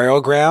slave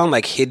burial ground,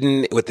 like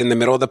hidden within the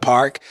middle of the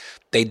park.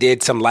 They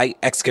did some light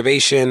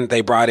excavation.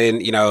 They brought in,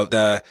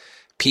 the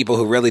people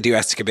who really do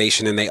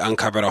excavation, and they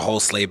uncovered a whole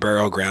slave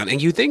burial ground.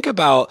 And you think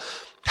about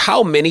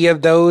how many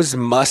of those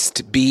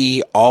must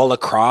be all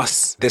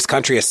across this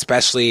country,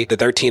 especially the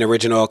 13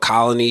 original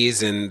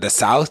colonies in the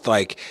South.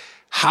 Like,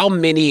 how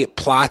many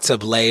plots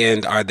of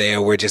land are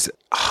there where just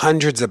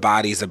hundreds of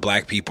bodies of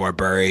Black people are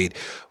buried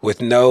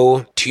with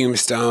no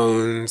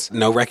tombstones,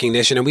 no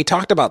recognition? And we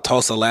talked about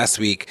Tulsa last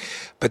week,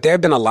 but there have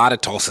been a lot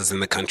of Tulsas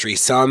in the country.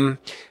 Some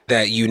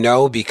that you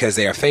know because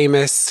they are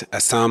famous,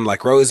 some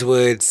like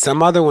Rosewood,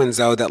 some other ones,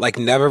 though, that like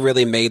never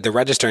really made the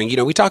register. And,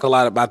 we talk a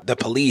lot about the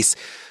police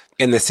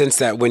in the sense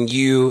that when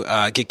you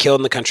get killed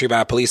in the country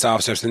by a police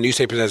officer, if the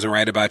newspaper doesn't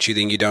write about you,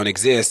 then you don't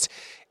exist.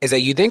 Is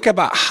that you think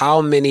about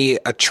how many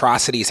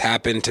atrocities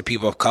happen to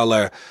people of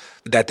color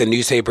that the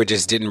newspaper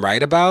just didn't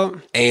write about,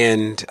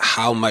 and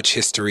how much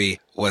history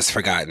was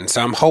forgotten.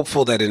 So I'm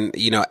hopeful that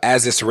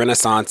as this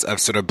renaissance of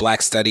sort of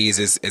Black studies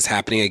is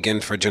happening again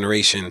for a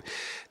generation,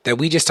 that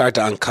we just start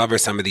to uncover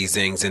some of these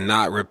things and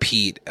not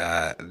repeat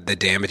the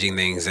damaging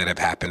things that have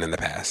happened in the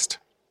past.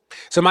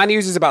 So my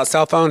news is about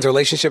cell phones, the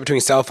relationship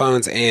between cell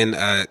phones and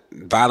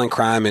violent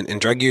crime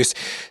and drug use.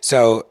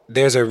 So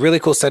there's a really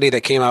cool study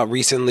that came out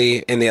recently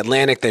in The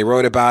Atlantic. They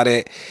wrote about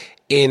it.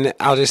 And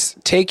I'll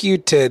just take you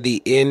to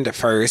the end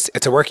first.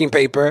 It's a working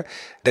paper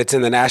that's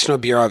in the National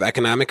Bureau of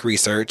Economic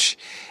Research.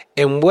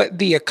 And what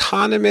the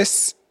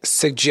economists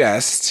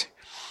suggest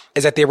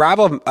is that the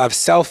arrival of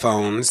cell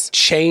phones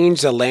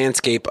changed the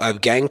landscape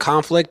of gang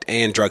conflict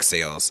and drug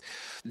sales.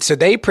 So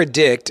they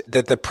predict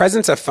that the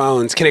presence of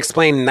phones can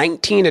explain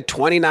 19 to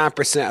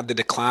 29% of the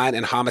decline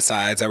in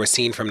homicides that were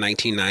seen from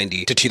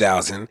 1990 to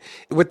 2000.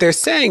 What they're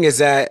saying is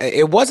that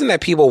it wasn't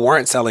that people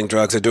weren't selling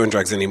drugs or doing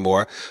drugs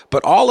anymore,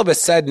 but all of a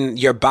sudden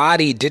your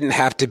body didn't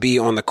have to be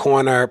on the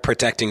corner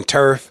protecting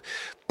turf.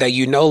 that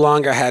you no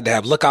longer had to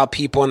have lookout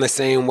people in the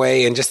same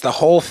way, and just the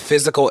whole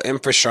physical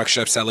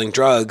infrastructure of selling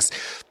drugs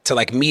to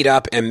like meet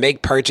up and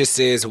make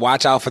purchases,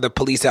 watch out for the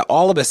police, that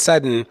all of a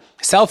sudden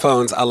cell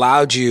phones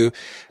allowed you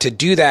to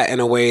do that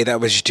in a way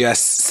that was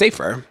just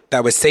safer,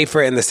 that was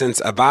safer in the sense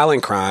of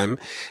violent crime,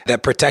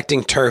 that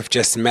protecting turf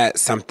just meant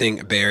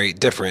something very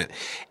different.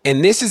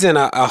 And this is in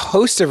a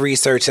host of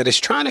research that is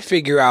trying to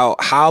figure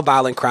out how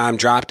violent crime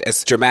dropped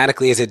as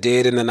dramatically as it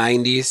did in the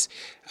 90s.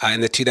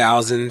 In the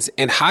 2000s,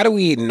 and how do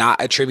we not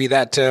attribute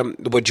that to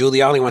what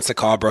Giuliani wants to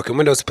call broken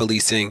windows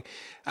policing?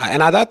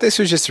 And I thought this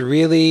was just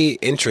really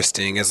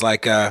interesting as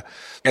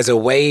a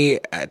way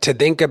to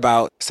think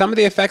about some of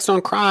the effects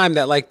on crime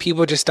that like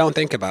people just don't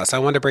think about. So I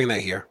wanted to bring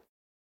that here.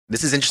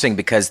 This is interesting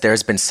because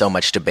there's been so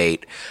much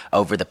debate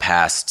over the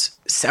past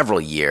several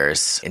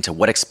years into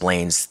what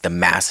explains the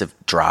massive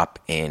drop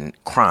in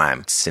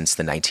crime since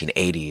the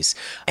 1980s.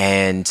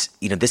 And,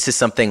 this is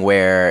something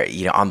where,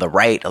 on the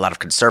right, a lot of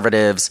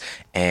conservatives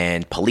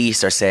and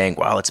police are saying,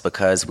 well, it's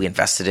because we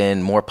invested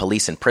in more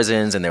police in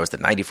prisons and there was the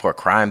 94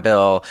 crime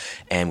bill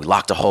and we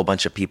locked a whole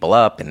bunch of people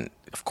up, and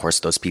of course,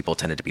 those people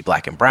tended to be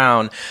black and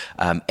brown,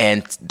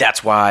 and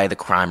that's why the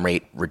crime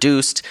rate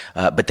reduced.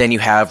 But then you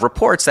have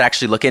reports that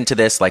actually look into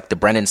this, like the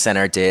Brennan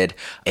Center did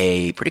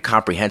a pretty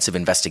comprehensive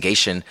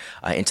investigation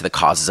into the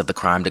causes of the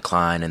crime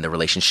decline and the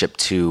relationship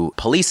to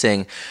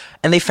policing,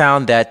 and they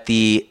found that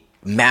the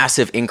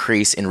massive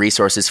increase in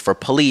resources for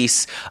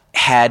police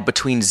had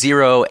between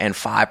 0 and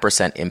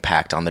 5%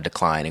 impact on the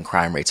decline in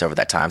crime rates over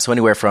that time. So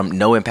anywhere from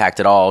no impact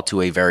at all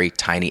to a very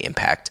tiny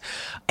impact.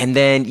 And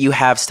then you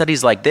have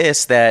studies like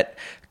this that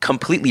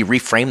completely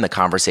reframe the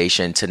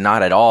conversation to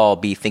not at all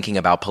be thinking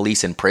about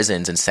police in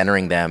prisons and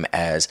centering them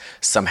as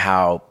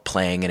somehow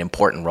playing an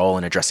important role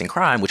in addressing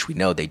crime, which we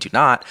know they do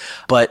not,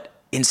 but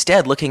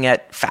instead looking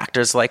at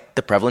factors like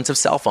the prevalence of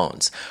cell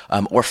phones,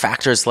 or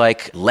factors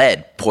like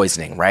lead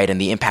poisoning, right?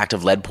 And the impact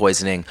of lead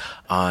poisoning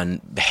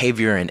on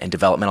behavior and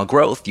developmental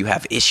growth. You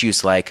have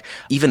issues like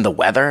even the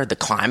weather, the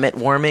climate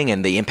warming,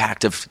 and the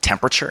impact of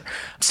temperature.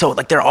 So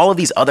like there are all of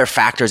these other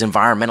factors,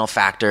 environmental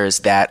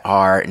factors that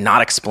are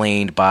not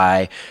explained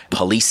by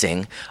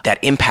policing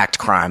that impact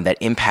crime, that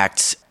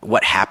impacts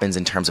what happens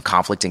in terms of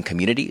conflict in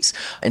communities.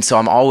 And so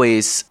I'm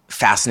always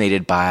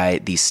fascinated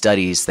by these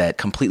studies that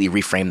completely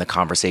reframe the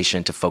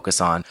conversation to focus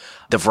on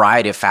the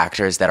variety of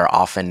factors that are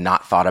often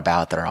not thought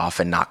about, that are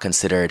often not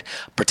considered,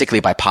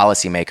 particularly by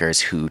policymakers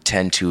who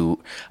tend to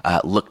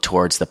look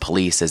towards the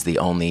police as the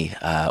only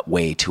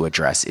way to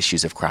address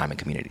issues of crime in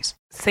communities.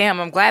 Sam,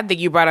 I'm glad that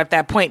you brought up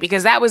that point,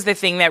 because that was the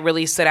thing that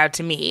really stood out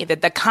to me,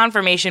 that the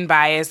confirmation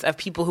bias of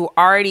people who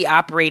already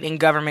operate in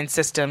government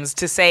systems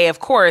to say, of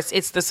course,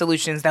 it's the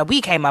solutions that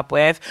we came up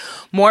with,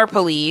 more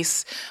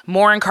police,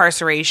 more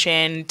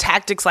incarceration,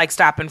 tactics like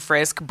stop and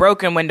frisk,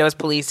 broken windows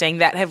policing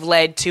that have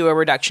led to a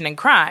reduction in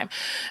crime.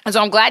 And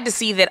so I'm glad to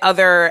see that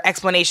other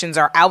explanations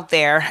are out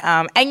there.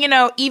 And,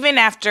 even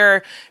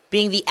after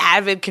being the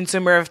avid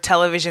consumer of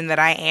television that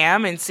I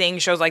am and seeing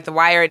shows like The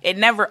Wire, it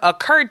never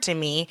occurred to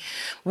me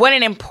what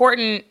an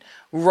important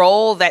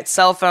role that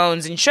cell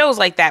phones and shows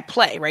like that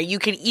play, right? You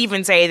can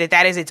even say that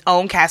that is its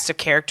own cast of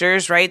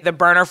characters, right? The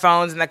burner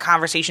phones and the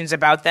conversations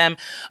about them.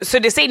 So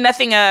to say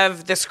nothing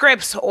of the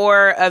scripts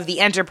or of the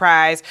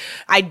Enterprise,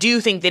 I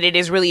do think that it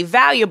is really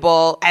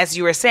valuable, as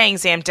you were saying,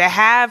 Sam, to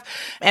have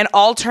an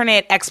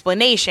alternate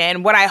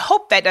explanation. What I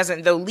hope that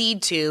doesn't, though,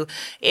 lead to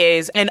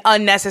is an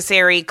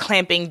unnecessary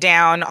clamping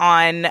down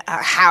on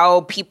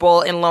how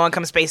people in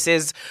low-income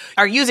spaces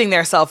are using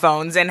their cell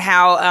phones and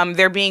how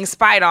they're being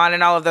spied on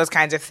and all of those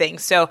kinds of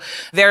things. So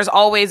there's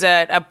always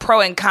a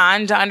pro and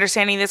con to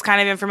understanding this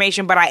kind of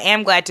information, but I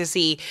am glad to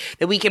see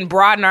that we can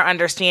broaden our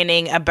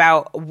understanding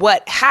about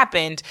what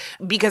happened,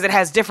 because it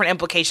has different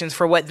implications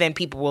for what then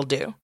people will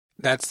do.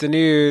 That's the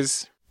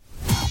news.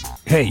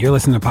 Hey, you're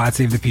listening to Pod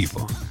Save the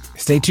People.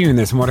 Stay tuned,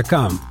 there's more to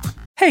come.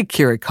 Hey,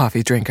 Keurig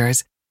coffee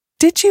drinkers.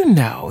 Did you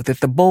know that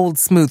the bold,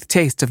 smooth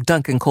taste of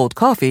Dunkin' cold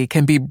coffee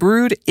can be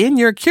brewed in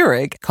your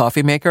Keurig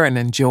coffee maker and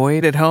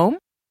enjoyed at home?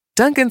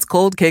 Dunkin's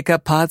cold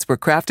K-Cup pods were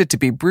crafted to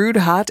be brewed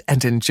hot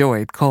and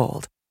enjoyed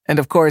cold. And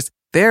of course,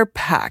 they're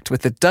packed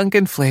with the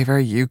Dunkin' flavor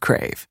you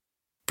crave.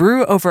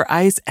 Brew over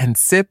ice and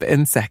sip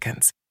in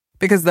seconds.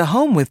 Because the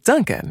home with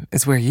Dunkin'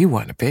 is where you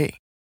want to be.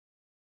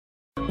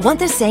 Want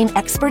the same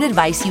expert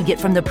advice you get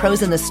from the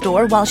pros in the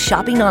store while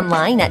shopping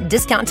online at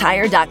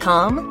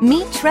DiscountTire.com?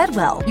 Meet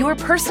Treadwell, your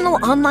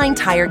personal online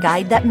tire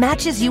guide that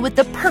matches you with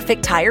the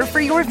perfect tire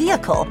for your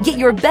vehicle. Get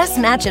your best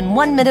match in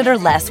 1 minute or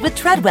less with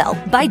Treadwell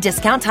by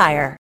Discount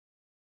Tire.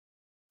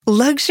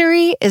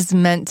 Luxury is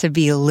meant to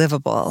be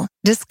livable.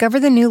 Discover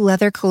the new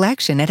leather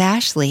collection at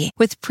Ashley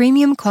with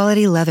premium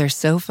quality leather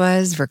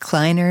sofas,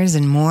 recliners,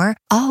 and more,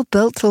 all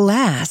built to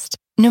last.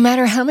 No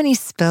matter how many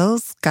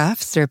spills,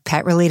 scuffs, or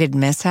pet-related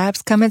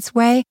mishaps come its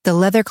way, the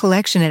leather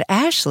collection at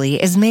Ashley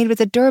is made with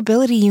the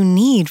durability you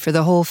need for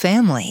the whole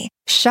family.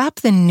 Shop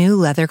the new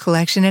leather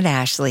collection at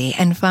Ashley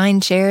and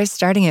find chairs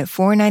starting at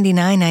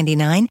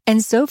 $499.99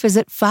 and sofas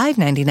at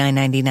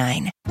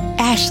 $599.99.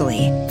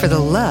 Ashley, for the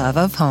love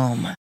of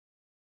home.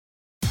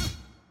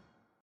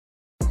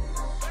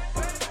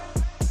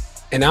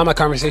 And now my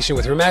conversation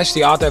with Ramesh,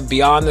 the author of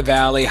Beyond the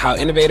Valley, How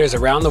Innovators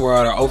Around the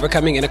World Are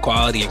Overcoming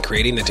Inequality and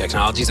Creating the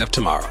Technologies of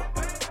Tomorrow.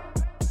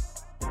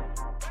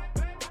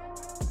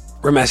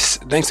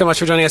 Ramesh, thanks so much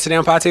for joining us today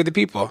on Pod Save the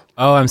People.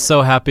 Oh, I'm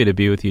so happy to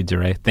be with you,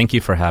 DeRay. Thank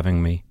you for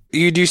having me.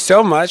 You do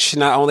so much,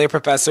 not only a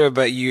professor,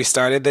 but you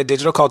started the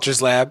Digital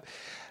Cultures Lab.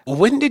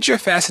 When did your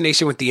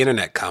fascination with the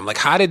internet come? Like,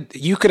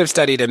 you could have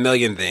studied a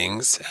million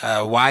things.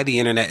 Why the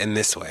internet in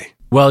this way?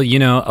 Well, you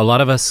know, a lot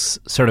of us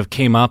sort of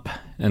came up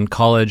in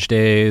college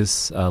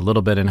days, a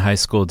little bit in high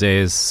school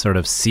days, sort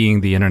of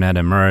seeing the internet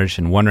emerge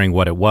and wondering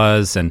what it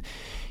was. And,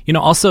 you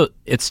know, also,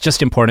 it's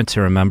just important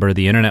to remember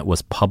the internet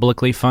was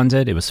publicly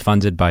funded. It was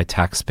funded by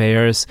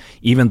taxpayers.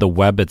 Even the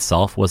web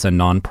itself was a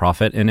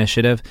nonprofit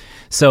initiative.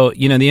 So,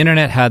 you know, the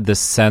internet had this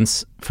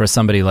sense for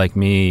somebody like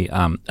me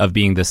of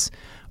being this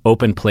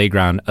open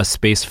playground, a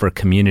space for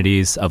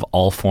communities of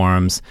all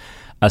forms,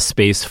 a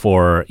space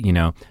for, you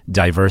know,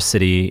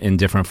 diversity in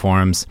different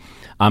forms.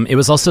 It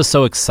was also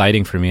so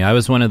exciting for me. I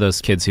was one of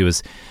those kids who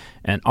was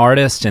an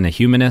artist and a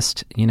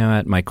humanist, you know,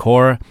 at my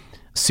core,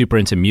 super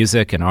into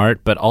music and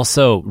art, but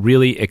also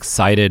really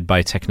excited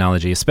by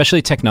technology,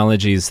 especially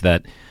technologies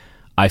that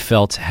I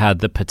felt had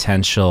the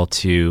potential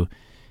to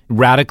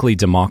radically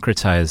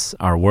democratize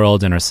our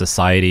world and our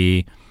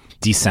society,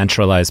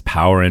 decentralize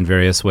power in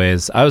various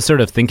ways. I was sort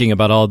of thinking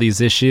about all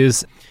these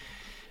issues,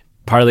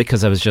 partly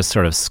because I was just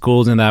sort of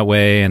schooled in that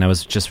way, and I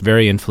was just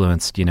very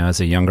influenced, you know, as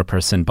a younger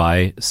person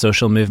by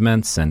social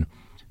movements and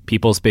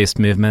peoples-based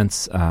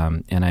movements,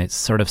 and I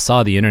sort of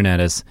saw the internet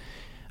as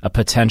a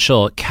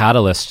potential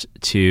catalyst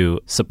to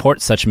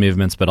support such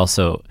movements, but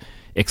also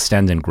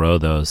extend and grow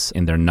those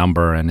in their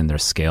number and in their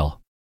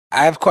scale.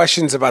 I have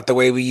questions about the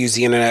way we use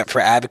the internet for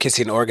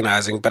advocacy and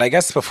organizing, but I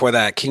guess before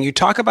that, can you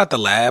talk about the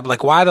lab?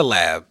 Like, why the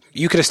lab?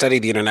 You could have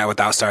studied the internet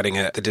without starting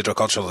at the Digital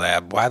Cultural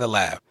Lab. Why the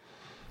lab?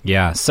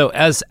 Yeah, so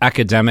as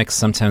academics,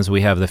 sometimes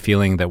we have the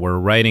feeling that we're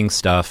writing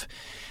stuff,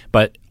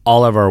 but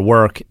all of our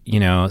work, you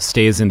know,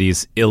 stays in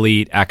these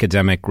elite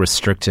academic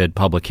restricted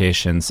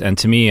publications. And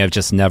to me, I've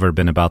just never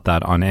been about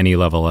that on any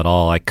level at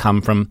all. I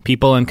come from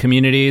people and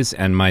communities,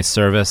 and my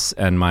service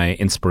and my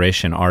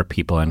inspiration are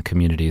people and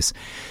communities.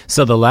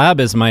 So the lab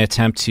is my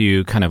attempt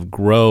to kind of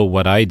grow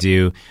what I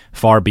do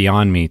far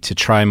beyond me, to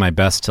try my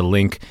best to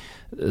link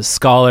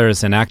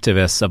scholars and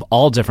activists of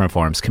all different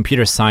forms,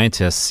 computer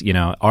scientists, you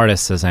know,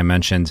 artists, as I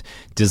mentioned,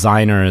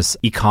 designers,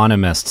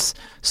 economists,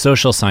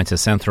 social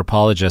scientists,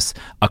 anthropologists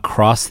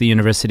across the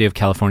University of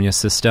California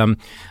system,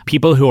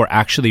 people who are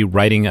actually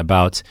writing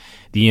about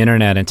the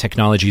internet and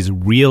technology's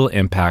real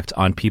impact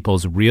on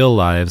people's real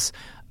lives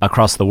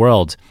across the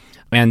world.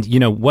 And, you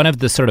know, one of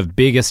the sort of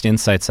biggest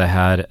insights I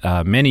had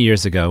many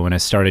years ago when I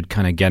started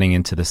kind of getting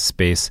into this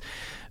space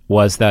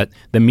was that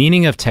the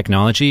meaning of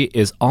technology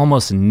is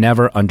almost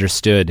never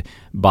understood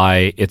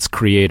by its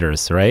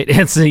creators, right?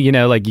 It's, you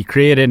know, like you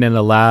create it in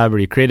a lab or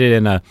you create it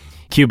in a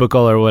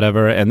cubicle or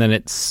whatever, and then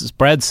it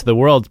spreads to the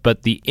world.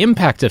 But the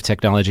impact of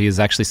technology is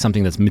actually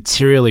something that's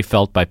materially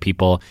felt by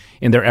people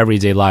in their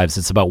everyday lives.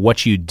 It's about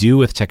what you do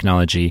with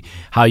technology,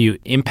 how you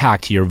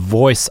impact your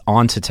voice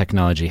onto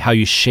technology, how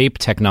you shape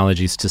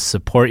technologies to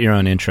support your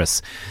own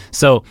interests.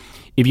 So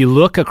if you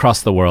look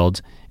across the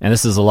world, and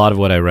this is a lot of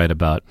what I write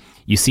about,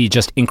 you see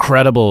just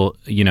incredible,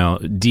 you know,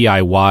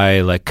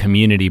 DIY, like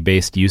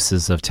community-based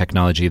uses of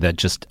technology that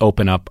just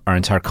open up our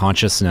entire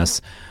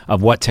consciousness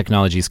of what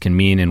technologies can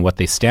mean and what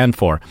they stand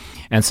for.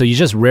 And so you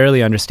just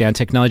rarely understand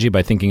technology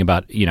by thinking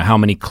about, you know, how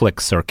many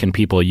clicks or can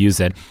people use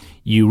it.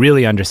 You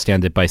really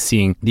understand it by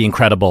seeing the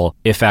incredible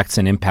effects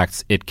and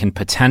impacts it can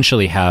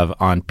potentially have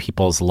on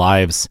people's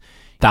lives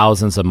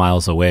thousands of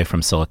miles away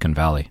from Silicon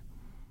Valley.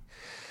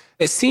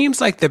 It seems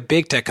like the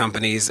big tech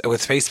companies,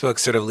 with Facebook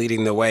sort of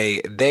leading the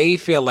way, they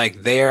feel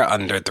like they're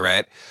under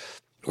threat.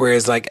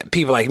 Whereas like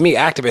people like me,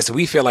 activists,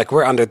 we feel like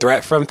we're under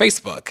threat from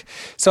Facebook.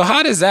 So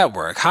how does that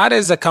work? How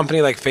does a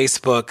company like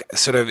Facebook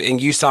sort of,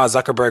 and you saw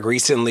Zuckerberg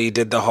recently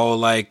did the whole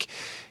like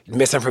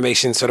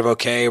misinformation sort of,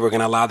 okay, we're going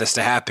to allow this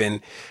to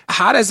happen.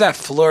 How does that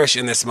flourish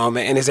in this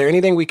moment? And is there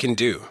anything we can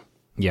do?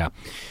 Yeah,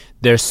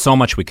 there's so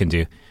much we can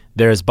do.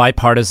 There's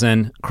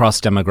bipartisan,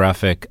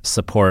 cross-demographic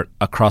support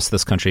across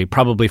this country,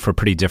 probably for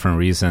pretty different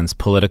reasons,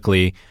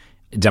 politically,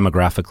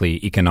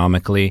 demographically,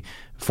 economically,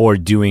 for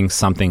doing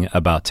something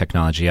about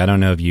technology. I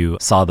don't know if you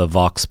saw the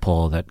Vox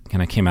poll that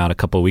kind of came out a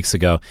couple of weeks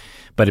ago,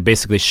 but it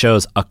basically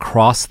shows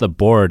across the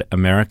board,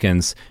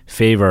 Americans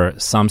favor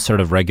some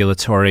sort of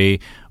regulatory,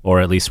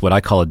 or at least what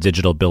I call a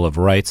digital bill of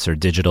rights or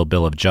digital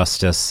bill of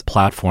justice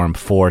platform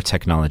for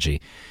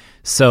technology.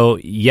 So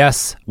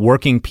yes,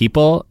 working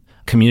people,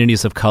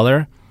 communities of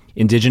color,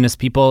 Indigenous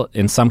people,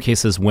 in some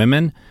cases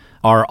women,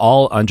 are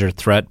all under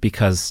threat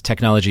because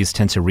technologies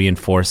tend to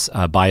reinforce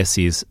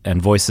biases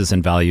and voices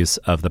and values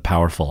of the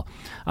powerful,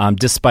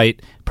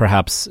 despite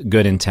perhaps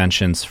good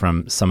intentions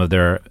from some of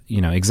their,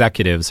 you know,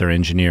 executives or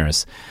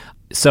engineers.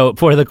 So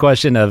for the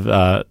question of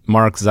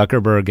Mark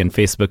Zuckerberg and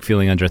Facebook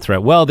feeling under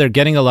threat, well, they're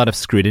getting a lot of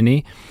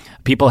scrutiny.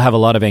 People have a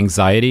lot of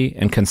anxiety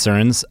and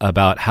concerns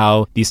about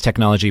how these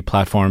technology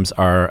platforms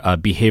are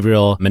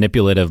behavioral,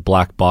 manipulative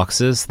black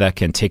boxes that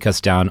can take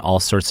us down all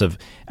sorts of,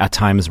 at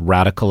times,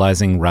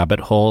 radicalizing rabbit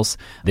holes.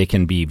 They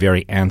can be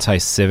very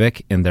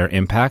anti-civic in their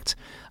impact.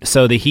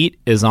 So the heat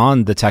is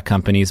on the tech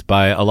companies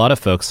by a lot of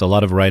folks, a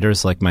lot of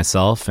writers like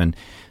myself and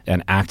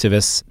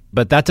activists.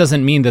 But that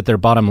doesn't mean that their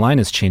bottom line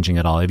is changing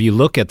at all. If you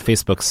look at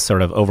Facebook's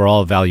sort of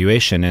overall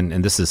valuation,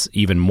 and this is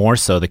even more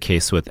so the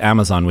case with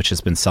Amazon, which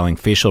has been selling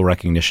facial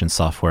recognition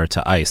software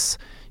to ICE.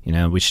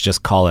 We should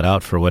just call it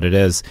out for what it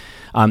is.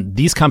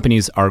 These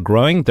companies are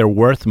growing. They're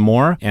worth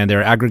more, and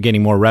they're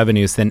aggregating more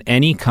revenues than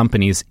any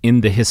companies in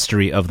the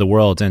history of the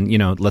world.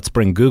 And, let's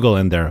bring Google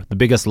in there. The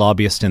biggest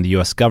lobbyist in the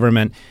U.S.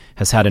 government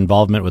has had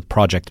involvement with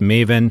Project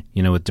Maven,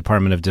 with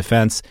Department of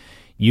Defense.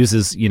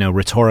 Uses,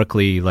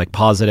 rhetorically like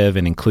positive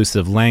and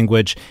inclusive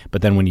language.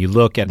 But then when you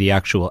look at the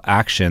actual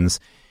actions,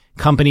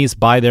 companies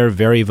by their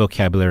very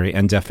vocabulary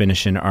and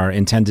definition are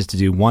intended to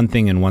do one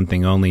thing and one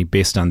thing only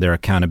based on their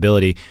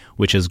accountability,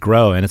 which is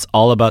grow. And it's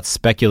all about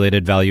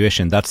speculated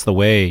valuation. That's the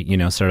way,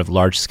 sort of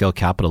large scale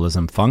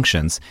capitalism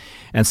functions.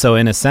 And so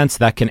in a sense,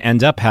 that can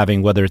end up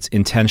having, whether it's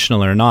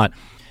intentional or not,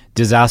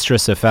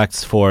 disastrous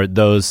effects for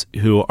those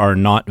who are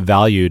not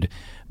valued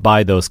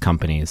by those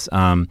companies.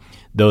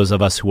 Those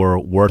of us who are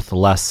worth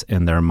less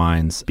in their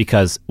minds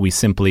because we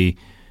simply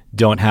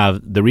don't have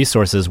the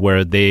resources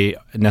where they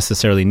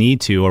necessarily need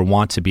to or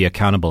want to be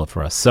accountable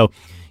for us. So,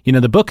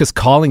 the book is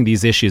calling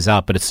these issues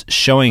out, but it's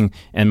showing,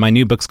 and my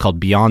new book's called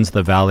Beyond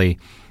the Valley,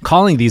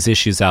 calling these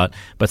issues out,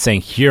 but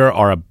saying here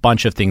are a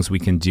bunch of things we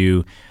can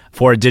do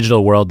for a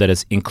digital world that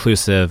is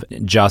inclusive,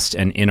 just,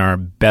 and in our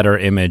better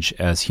image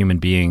as human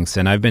beings.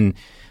 And I've been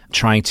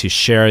trying to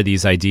share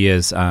these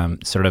ideas,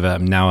 sort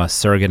of now a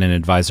surrogate and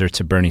advisor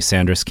to Bernie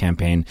Sanders'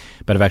 campaign,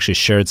 but I've actually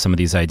shared some of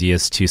these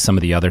ideas to some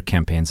of the other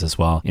campaigns as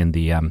well in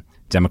the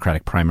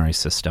Democratic primary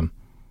system.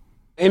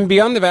 In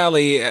Beyond the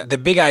Valley, the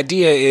big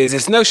idea is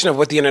this notion of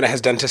what the internet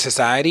has done to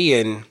society.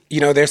 And,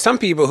 there's some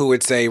people who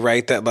would say,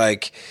 right, that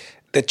like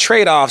the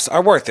trade-offs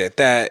are worth it.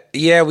 That,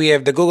 yeah, we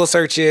have the Google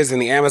searches and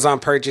the Amazon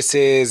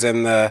purchases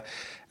and the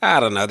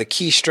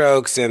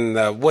keystrokes and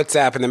the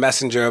WhatsApp and the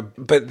Messenger,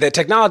 but the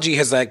technology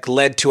has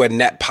led to a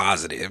net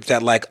positive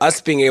that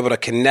us being able to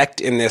connect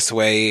in this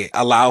way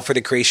allow for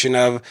the creation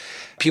of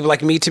people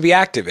like me to be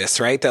activists,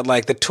 right? That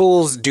the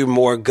tools do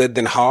more good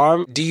than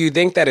harm. Do you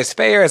think that is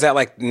fair? Is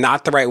that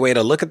not the right way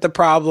to look at the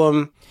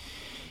problem?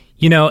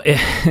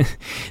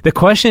 The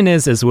question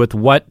is with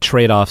what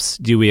trade-offs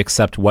do we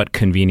accept what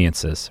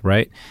conveniences,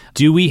 right?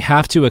 Do we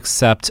have to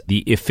accept the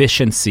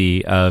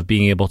efficiency of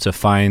being able to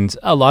find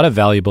a lot of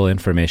valuable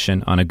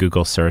information on a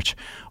Google search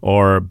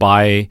or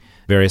buy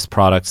various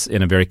products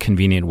in a very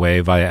convenient way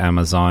via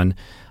Amazon?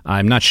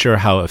 I'm not sure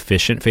how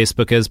efficient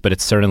Facebook is, but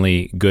it's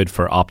certainly good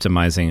for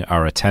optimizing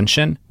our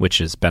attention, which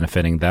is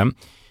benefiting them.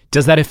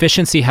 Does that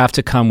efficiency have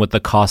to come with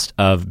the cost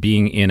of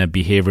being in a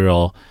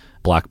behavioral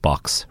black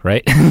box,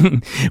 right?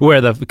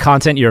 Where the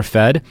content you're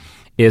fed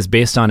is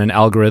based on an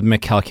algorithmic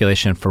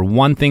calculation for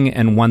one thing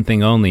and one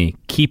thing only,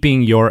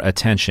 keeping your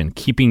attention,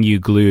 keeping you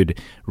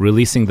glued,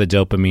 releasing the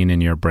dopamine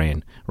in your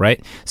brain,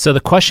 right? So the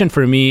question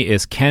for me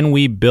is, can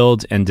we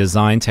build and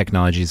design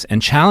technologies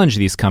and challenge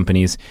these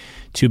companies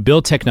to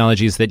build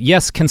technologies that,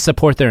 yes, can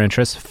support their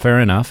interests, fair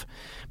enough,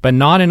 but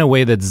not in a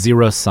way that's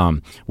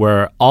zero-sum,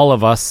 where all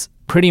of us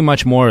pretty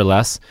much more or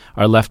less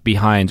are left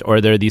behind,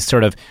 or there are these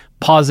sort of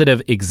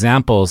positive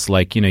examples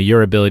like,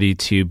 your ability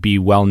to be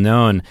well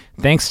known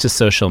thanks to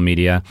social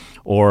media,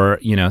 or,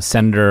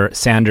 Senator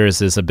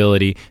Sanders'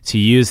 ability to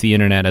use the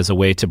internet as a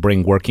way to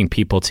bring working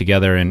people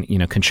together and,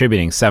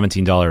 contributing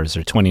 $17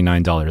 or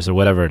 $29 or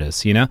whatever it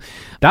is,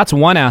 That's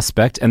one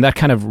aspect, and that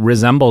kind of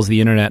resembles the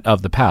internet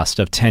of the past,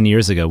 of 10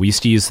 years ago. We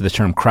used to use the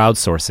term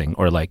crowdsourcing,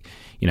 or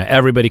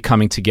everybody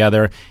coming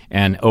together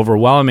and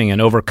overwhelming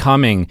and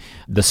overcoming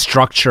the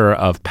structure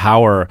of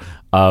power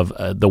of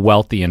the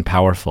wealthy and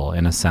powerful,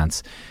 in a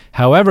sense.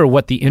 However,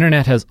 what the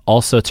internet has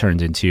also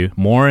turned into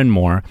more and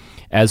more,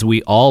 as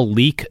we all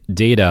leak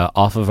data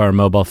off of our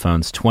mobile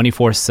phones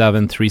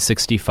 24/7,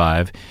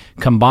 365,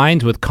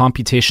 combined with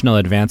computational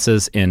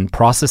advances in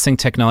processing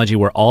technology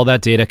where all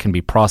that data can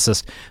be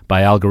processed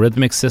by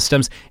algorithmic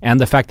systems, and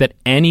the fact that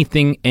any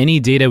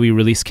data we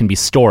release can be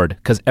stored,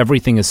 because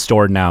everything is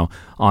stored now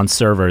on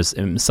servers,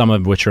 some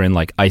of which are in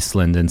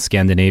Iceland and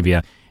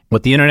Scandinavia.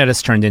 What the internet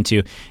has turned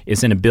into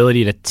is an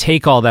ability to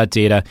take all that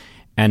data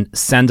and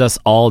send us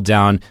all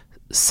down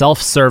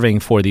self-serving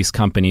for these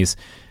companies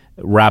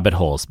rabbit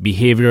holes,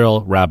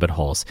 behavioral rabbit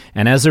holes.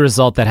 And as a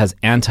result, that has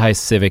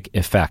anti-civic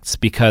effects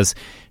because,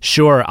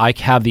 sure, I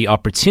have the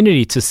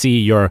opportunity to see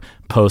your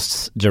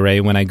posts, DeRay,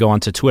 when I go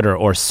onto Twitter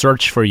or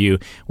search for you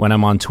when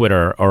I'm on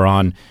Twitter or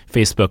on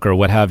Facebook or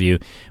what have you,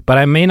 but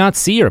I may not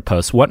see your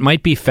posts. What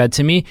might be fed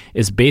to me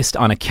is based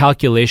on a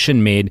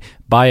calculation made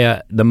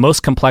by the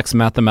most complex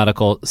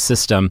mathematical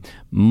system.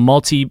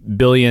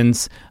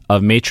 Multi-billions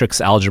of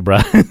matrix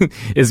algebra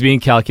is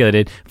being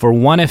calculated for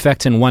one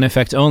effect and one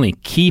effect only.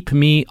 Keep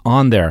me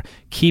on there.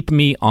 keep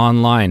me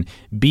online,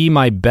 be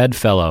my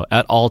bedfellow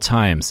at all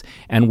times.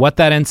 And what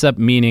that ends up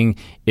meaning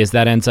is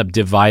that ends up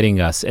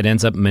dividing us. It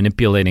ends up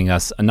manipulating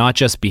us, not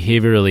just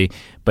behaviorally,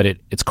 but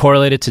it's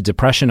correlated to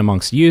depression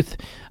amongst youth.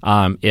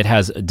 It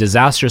has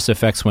disastrous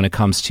effects when it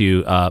comes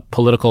to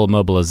political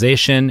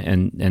mobilization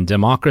and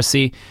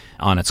democracy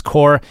on its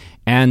core.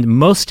 And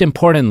most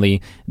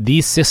importantly,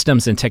 these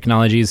systems and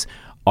technologies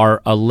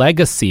are a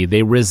legacy.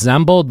 They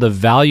resemble the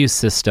value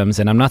systems,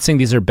 and I'm not saying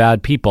these are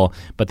bad people,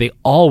 but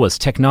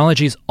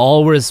technologies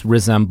always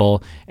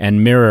resemble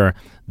and mirror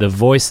the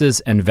voices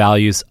and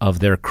values of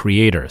their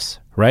creators,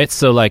 right?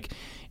 So like,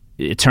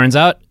 it turns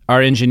out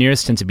our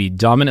engineers tend to be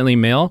dominantly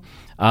male,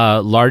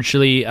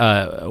 largely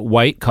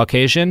white,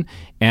 Caucasian,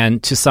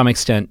 and to some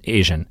extent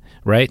Asian,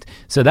 right?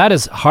 So that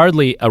is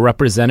hardly a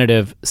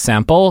representative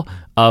sample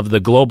of the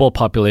global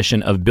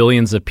population of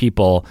billions of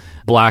people,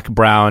 black,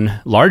 brown,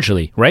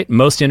 largely, right?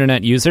 Most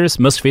internet users,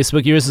 most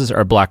Facebook users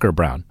are black or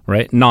brown,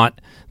 right?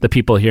 Not the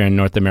people here in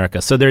North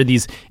America. So there are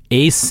these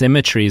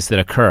asymmetries that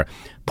occur.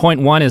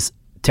 Point one is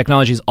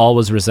technologies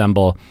always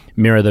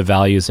mirror the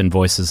values and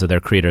voices of their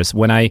creators.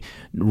 When I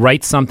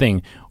write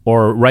something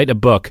or write a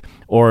book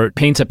or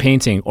paint a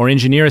painting or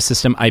engineer a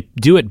system, I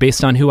do it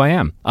based on who I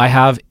am. I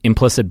have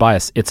implicit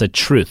bias. It's a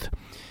truth.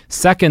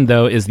 Second,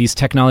 though, is these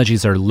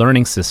technologies are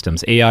learning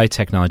systems, AI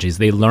technologies.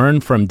 They learn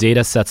from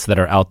data sets that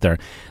are out there.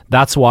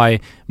 That's why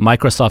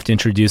Microsoft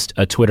introduced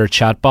a Twitter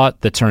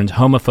chatbot that turned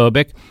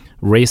homophobic,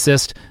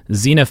 racist,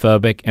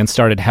 xenophobic, and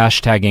started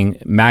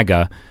hashtagging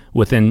MAGA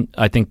within,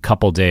 I think,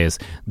 couple days.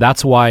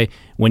 That's why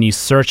when you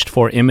searched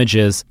for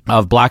images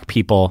of black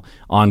people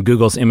on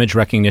Google's image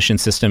recognition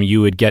system,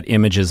 you would get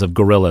images of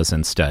gorillas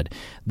instead.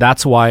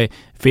 That's why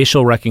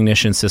facial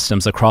recognition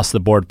systems across the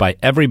board by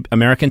every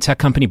American tech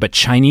company, but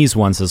Chinese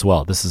ones as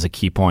well, this is a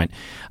key point,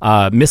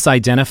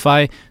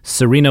 misidentify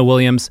Serena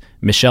Williams,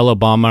 Michelle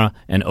Obama,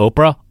 and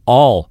Oprah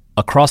all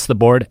across the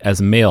board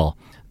as male.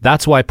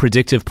 That's why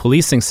predictive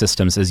policing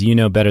systems, as you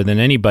know better than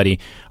anybody,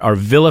 are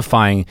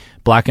vilifying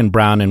black and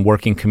brown and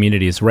working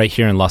communities right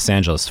here in Los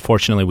Angeles.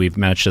 Fortunately, we've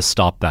managed to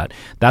stop that.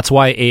 That's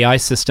why AI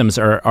systems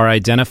are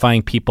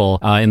identifying people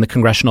in the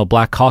Congressional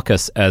Black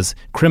Caucus as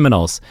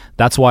criminals.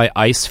 That's why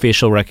ICE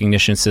facial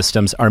recognition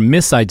systems are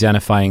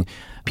misidentifying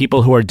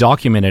people who are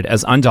documented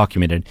as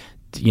undocumented.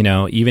 You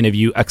know, even if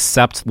you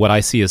accept what I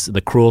see as the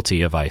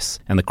cruelty of ICE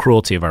and the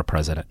cruelty of our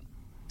president.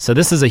 So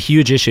this is a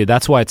huge issue.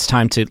 That's why it's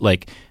time to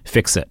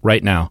fix it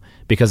right now,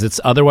 because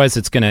otherwise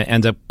it's going to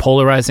end up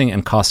polarizing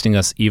and costing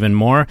us even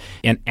more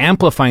and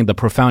amplifying the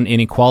profound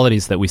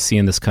inequalities that we see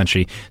in this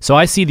country. So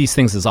I see these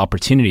things as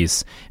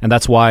opportunities, and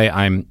that's why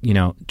I'm,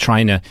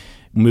 trying to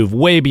move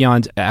way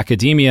beyond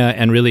academia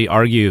and really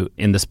argue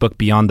in this book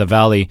Beyond the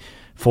Valley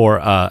for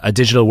a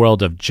digital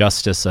world of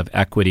justice, of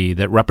equity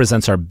that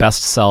represents our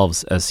best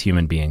selves as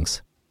human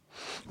beings.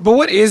 But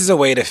what is the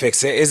way to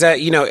fix it? Is that,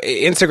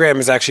 Instagram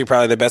is actually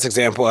probably the best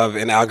example of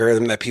an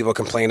algorithm that people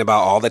complain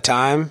about all the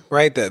time,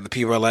 right? That the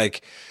people are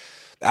like,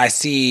 I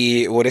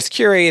see what is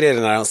curated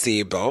and I don't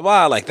see blah, blah,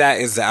 blah. Like, that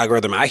is the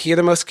algorithm I hear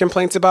the most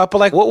complaints about.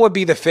 But what would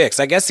be the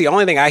fix? I guess the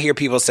only thing I hear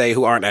people say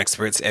who aren't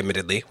experts,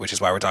 admittedly, which is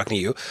why we're talking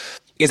to you,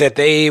 is that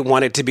they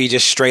want it to be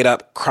just straight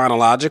up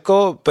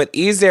chronological. But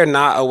is there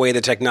not a way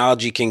the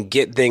technology can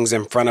get things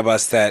in front of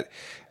us that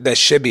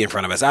should be in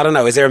front of us? I don't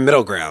know. Is there a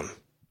middle ground?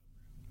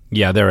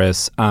 Yeah, there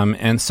is.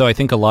 And so I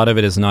think a lot of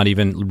it is not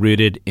even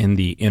rooted in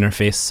the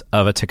interface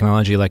of a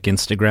technology like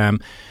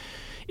Instagram.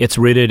 It's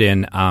rooted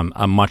in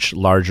a much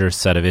larger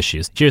set of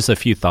issues. Here's a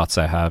few thoughts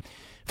I have.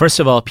 First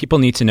of all, people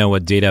need to know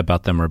what data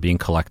about them are being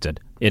collected.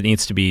 It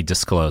needs to be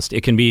disclosed.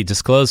 It can be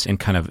disclosed in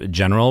kind of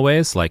general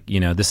ways, like,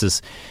 this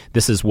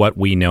is what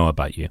we know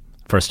about you.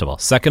 First of all.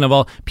 Second of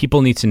all,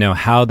 people need to know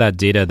how that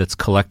data that's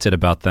collected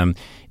about them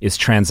is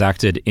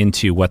transacted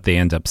into what they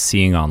end up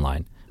seeing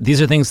online. These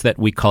are things that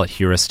we call it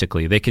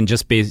heuristically. They can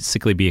just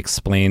basically be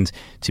explained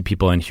to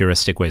people in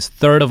heuristic ways.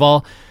 Third of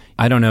all,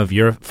 I don't know if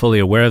you're fully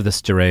aware of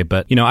this, DeRay,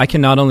 but I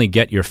can not only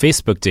get your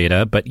Facebook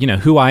data, but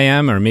who I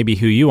am or maybe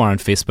who you are on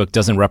Facebook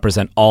doesn't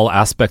represent all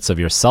aspects of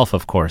yourself,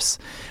 of course,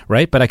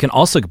 right? But I can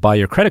also buy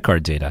your credit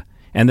card data,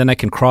 and then I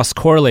can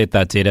cross-correlate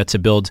that data to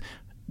build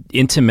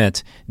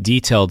intimate,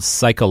 detailed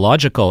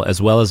psychological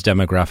as well as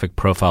demographic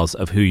profiles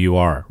of who you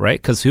are,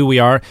 right? Because who we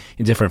are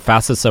in different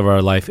facets of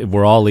our life, if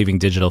we're all leaving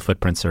digital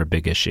footprints, are a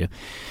big issue.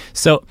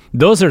 So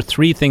those are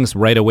three things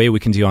right away we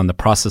can do on the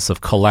process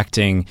of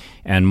collecting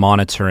and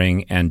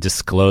monitoring and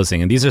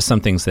disclosing. And these are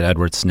some things that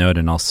Edward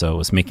Snowden also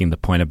was making the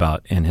point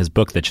about in his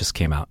book that just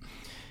came out.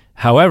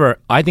 However,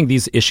 I think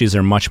these issues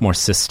are much more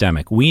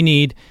systemic. We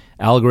need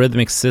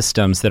algorithmic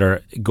systems that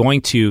are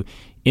going to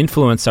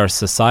influence our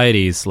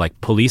societies, like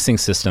policing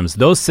systems.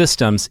 Those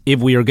systems,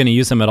 if we are going to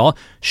use them at all,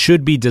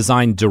 should be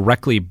designed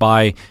directly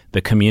by the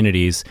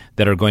communities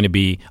that are going to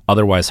be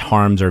otherwise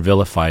harmed or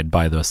vilified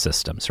by those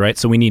systems, right?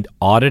 So we need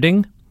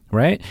auditing,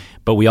 right?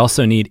 But we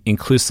also need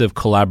inclusive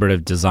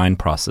collaborative design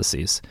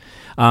processes.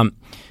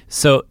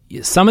 So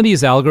some of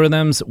these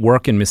algorithms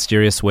work in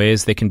mysterious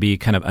ways. They can be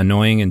kind of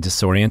annoying and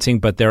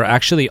disorienting, but they're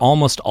actually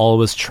almost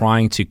always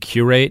trying to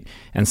curate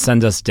and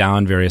send us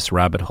down various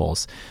rabbit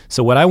holes.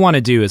 So what I want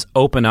to do is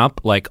open up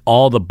like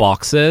all the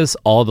boxes,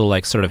 all the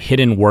like sort of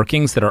hidden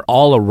workings that are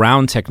all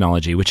around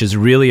technology, which is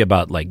really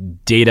about like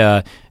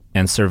data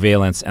and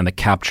surveillance and the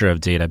capture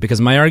of data.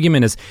 Because my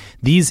argument is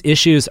these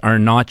issues are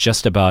not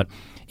just about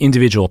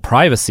individual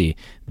privacy.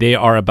 They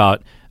are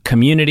about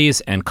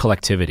communities and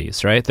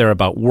collectivities, right? They're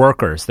about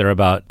workers. They're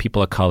about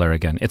people of color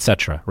again,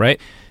 etc.,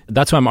 right?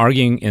 That's why I'm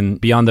arguing in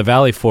Beyond the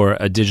Valley for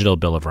a digital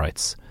Bill of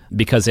Rights,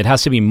 because it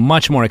has to be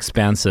much more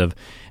expansive.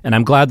 And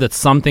I'm glad that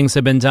some things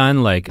have been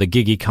done, like the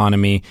gig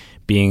economy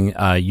being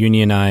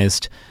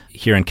unionized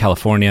here in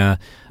California.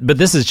 But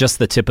this is just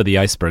the tip of the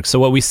iceberg. So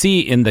what we see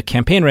in the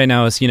campaign right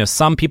now is,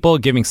 some people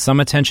giving some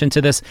attention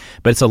to this,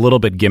 but it's a little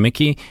bit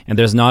gimmicky. And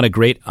there's not a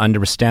great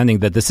understanding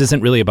that this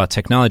isn't really about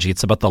technology.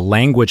 It's about the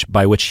language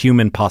by which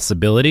human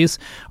possibilities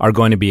are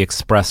going to be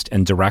expressed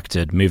and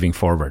directed moving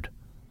forward.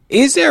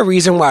 Is there a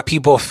reason why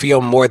people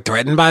feel more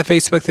threatened by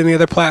Facebook than the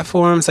other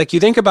platforms? Like you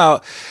think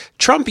about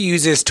Trump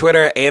uses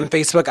Twitter and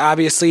Facebook,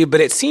 obviously,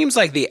 but it seems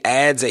like the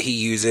ads that he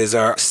uses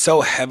are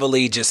so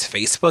heavily just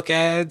Facebook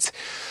ads.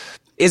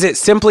 Is it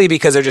simply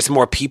because there are just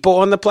more people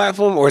on the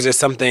platform, or is there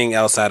something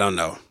else I don't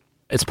know?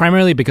 It's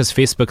primarily because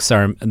Facebook's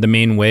are the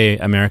main way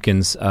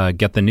Americans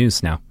get the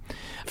news now.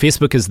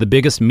 Facebook is the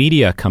biggest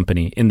media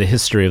company in the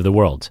history of the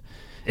world.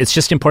 It's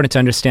just important to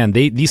understand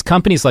these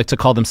companies like to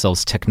call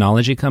themselves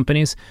technology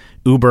companies.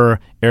 Uber,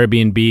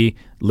 Airbnb,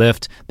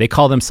 Lyft, they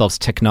call themselves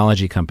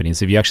technology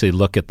companies if you actually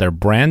look at their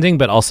branding,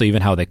 but also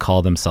even how they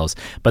call themselves.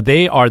 But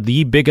they are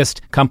the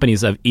biggest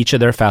companies of each of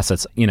their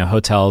facets,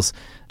 hotels,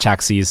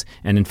 taxis,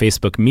 and in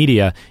Facebook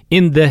media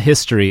in the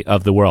history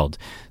of the world.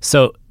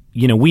 So,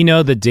 we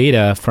know the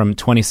data from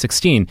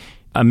 2016.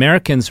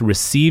 Americans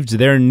received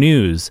their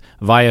news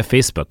via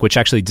Facebook, which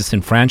actually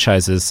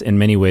disenfranchises in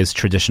many ways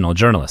traditional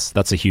journalists.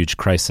 That's a huge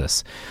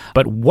crisis.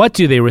 But what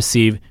do they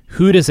receive?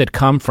 Who does it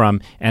come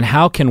from? And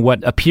how can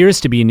what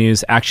appears to be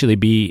news actually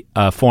be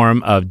a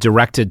form of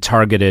directed,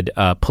 targeted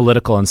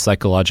political and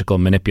psychological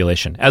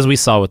manipulation, as we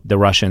saw with the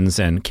Russians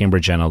and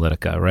Cambridge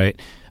Analytica,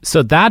 right?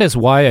 So that is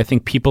why I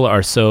think people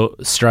are so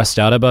stressed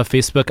out about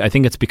Facebook. I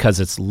think it's because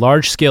it's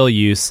large-scale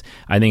use.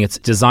 I think it's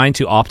designed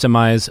to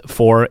optimize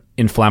for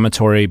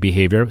inflammatory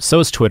behavior. So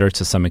is Twitter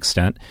to some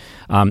extent.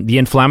 The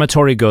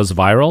inflammatory goes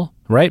viral,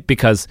 right?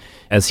 Because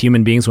as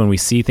human beings, when we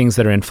see things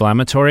that are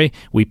inflammatory,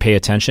 we pay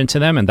attention to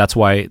them. And that's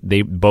why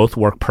they both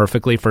work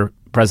perfectly for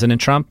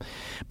President Trump.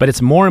 But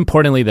it's more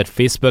importantly that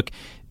Facebook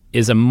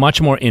is a much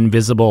more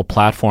invisible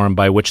platform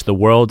by which the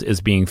world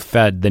is being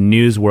fed, the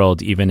news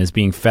world even is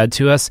being fed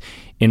to us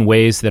in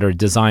ways that are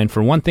designed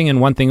for one thing and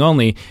one thing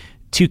only,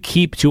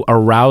 to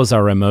arouse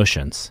our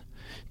emotions,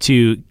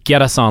 to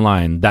get us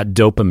online, that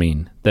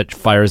dopamine that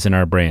fires in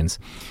our brains.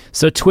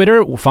 So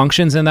Twitter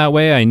functions in that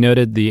way. I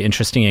noted the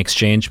interesting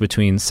exchange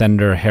between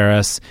Senator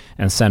Harris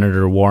and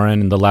Senator Warren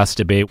in the last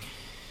debate.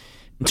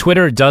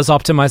 Twitter does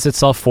optimize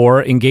itself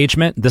for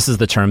engagement. This is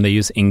the term they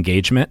use,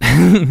 engagement.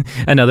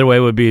 Another way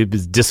would be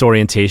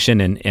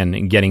disorientation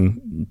and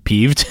getting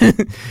peeved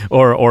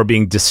or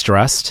being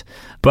distressed.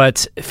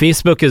 But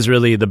Facebook is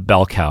really the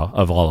bell cow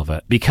of all of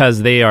it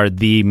because they are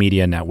the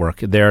media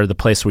network. They're the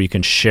place where you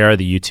can share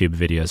the YouTube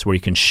videos, where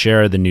you can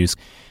share the news.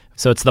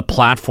 So it's the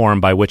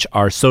platform by which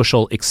our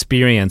social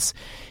experience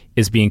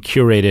is being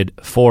curated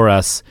for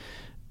us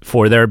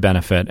for their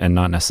benefit and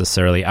not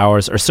necessarily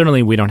ours, or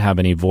certainly we don't have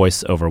any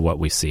voice over what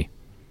we see.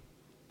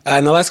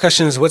 And the last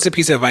question is, what's a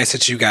piece of advice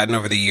that you've gotten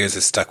over the years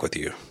that stuck with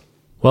you?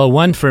 Well,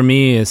 one for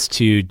me is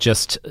to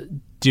just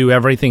do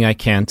everything I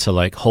can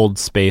to hold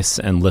space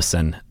and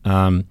listen.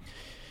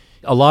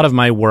 A lot of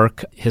my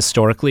work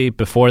historically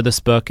before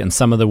this book and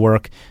some of the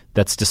work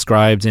that's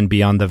described in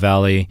Beyond the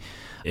Valley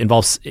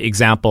involves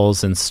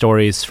examples and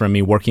stories from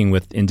me working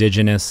with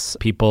indigenous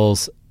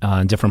peoples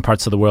in different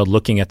parts of the world,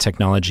 looking at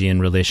technology in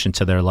relation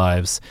to their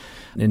lives,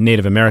 in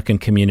Native American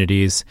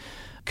communities,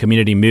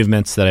 community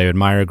movements that I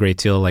admire a great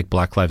deal, like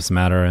Black Lives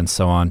Matter and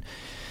so on.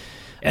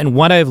 And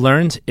what I've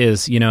learned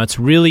is, it's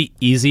really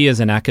easy as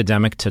an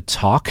academic to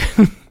talk.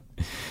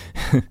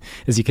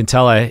 As you can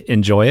tell, I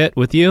enjoy it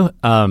with you.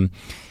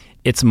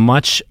 It's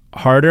much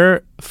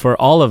harder for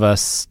all of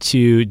us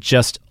to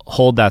just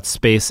hold that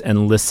space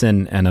and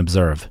listen and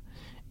observe.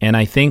 And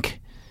I think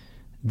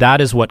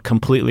that is what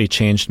completely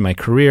changed my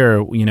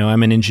career.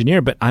 I'm an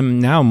engineer, but I'm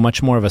now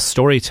much more of a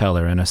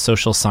storyteller and a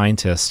social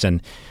scientist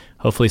and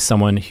hopefully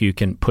someone who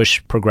can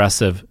push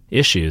progressive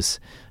issues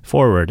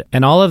forward.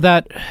 And all of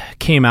that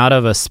came out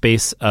of a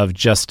space of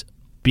just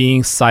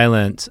being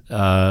silent,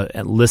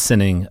 and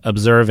listening,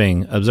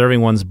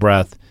 observing one's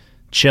breath,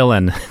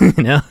 chilling,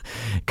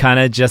 kind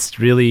of just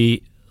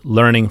really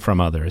learning from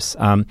others.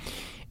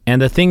 And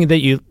the thing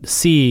that you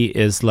see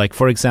is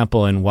for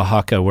example, in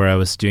Oaxaca, where I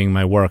was doing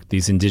my work,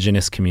 these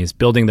indigenous communities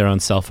building their own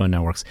cell phone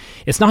networks.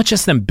 It's not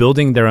just them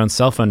building their own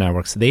cell phone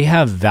networks. They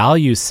have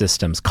value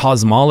systems,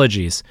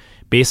 cosmologies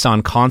based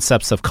on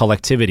concepts of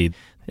collectivity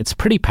It's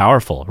pretty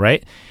powerful,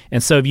 right?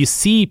 And so if you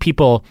see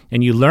people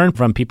and you learn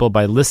from people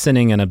by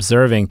listening and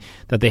observing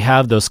that they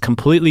have those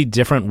completely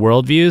different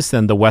worldviews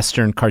than the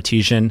Western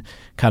Cartesian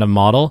kind of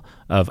model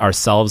of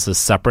ourselves as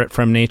separate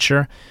from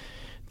nature,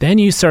 then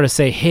you sort of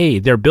say, hey,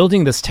 they're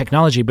building this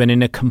technology, but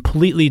in a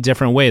completely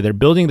different way. They're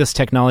building this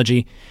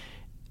technology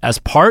as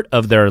part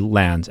of their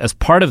land, as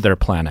part of their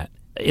planet.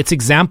 It's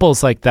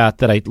examples like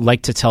that I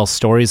like to tell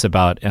stories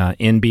about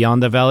in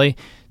Beyond the Valley,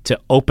 to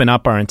open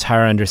up our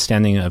entire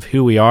understanding of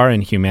who we are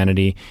in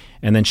humanity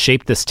and then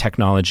shape this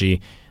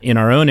technology in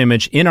our own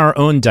image, in our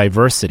own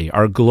diversity,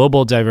 our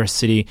global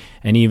diversity,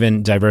 and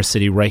even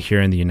diversity right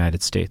here in the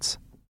United States.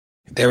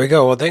 There we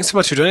go. Well, thanks so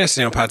much for joining us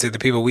today on Pod Save the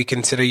People. We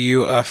consider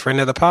you a friend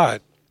of the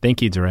pod.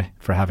 Thank you, DeRay,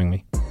 for having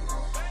me.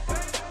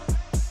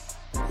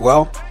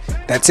 Well,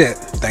 that's it.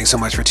 Thanks so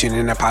much for tuning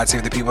in to Pod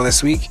Save the People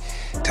this week.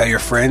 Tell your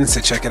friends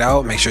to check it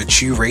out. Make sure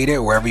that you rate it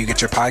wherever you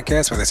get your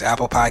podcast, whether it's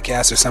Apple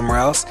Podcasts or somewhere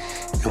else.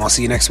 And we'll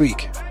see you next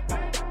week.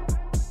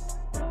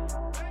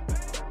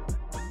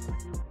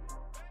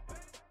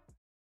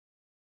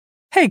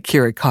 Hey,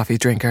 Keurig coffee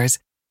drinkers.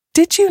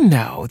 Did you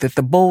know that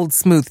the bold,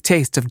 smooth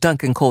taste of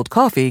Dunkin' cold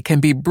coffee can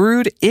be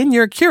brewed in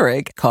your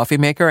Keurig coffee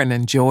maker and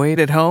enjoyed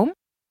at home?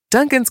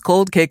 Dunkin's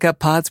cold K-Cup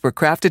pods were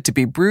crafted to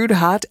be brewed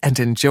hot and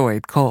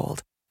enjoyed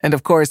cold. And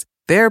of course,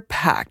 they're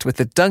packed with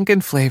the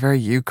Dunkin' flavor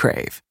you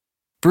crave.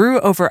 Brew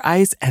over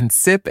ice and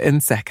sip in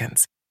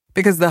seconds.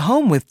 Because the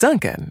home with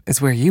Dunkin' is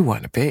where you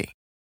want to be.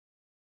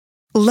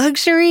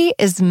 Luxury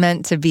is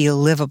meant to be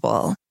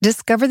livable.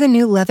 Discover the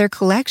new leather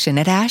collection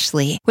at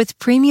Ashley with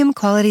premium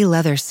quality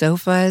leather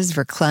sofas,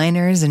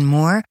 recliners, and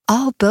more,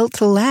 all built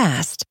to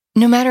last.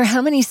 No matter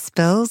how many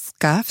spills,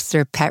 scuffs,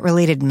 or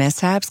pet-related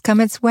mishaps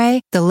come its way,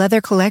 the leather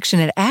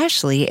collection at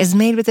Ashley is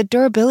made with the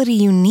durability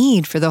you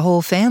need for the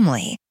whole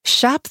family.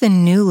 Shop the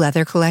new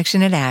leather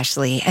collection at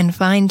Ashley and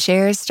find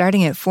chairs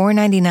starting at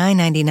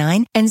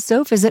 $499.99 and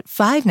sofas at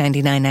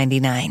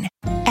 $599.99.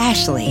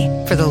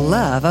 Ashley, for the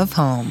love of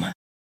home.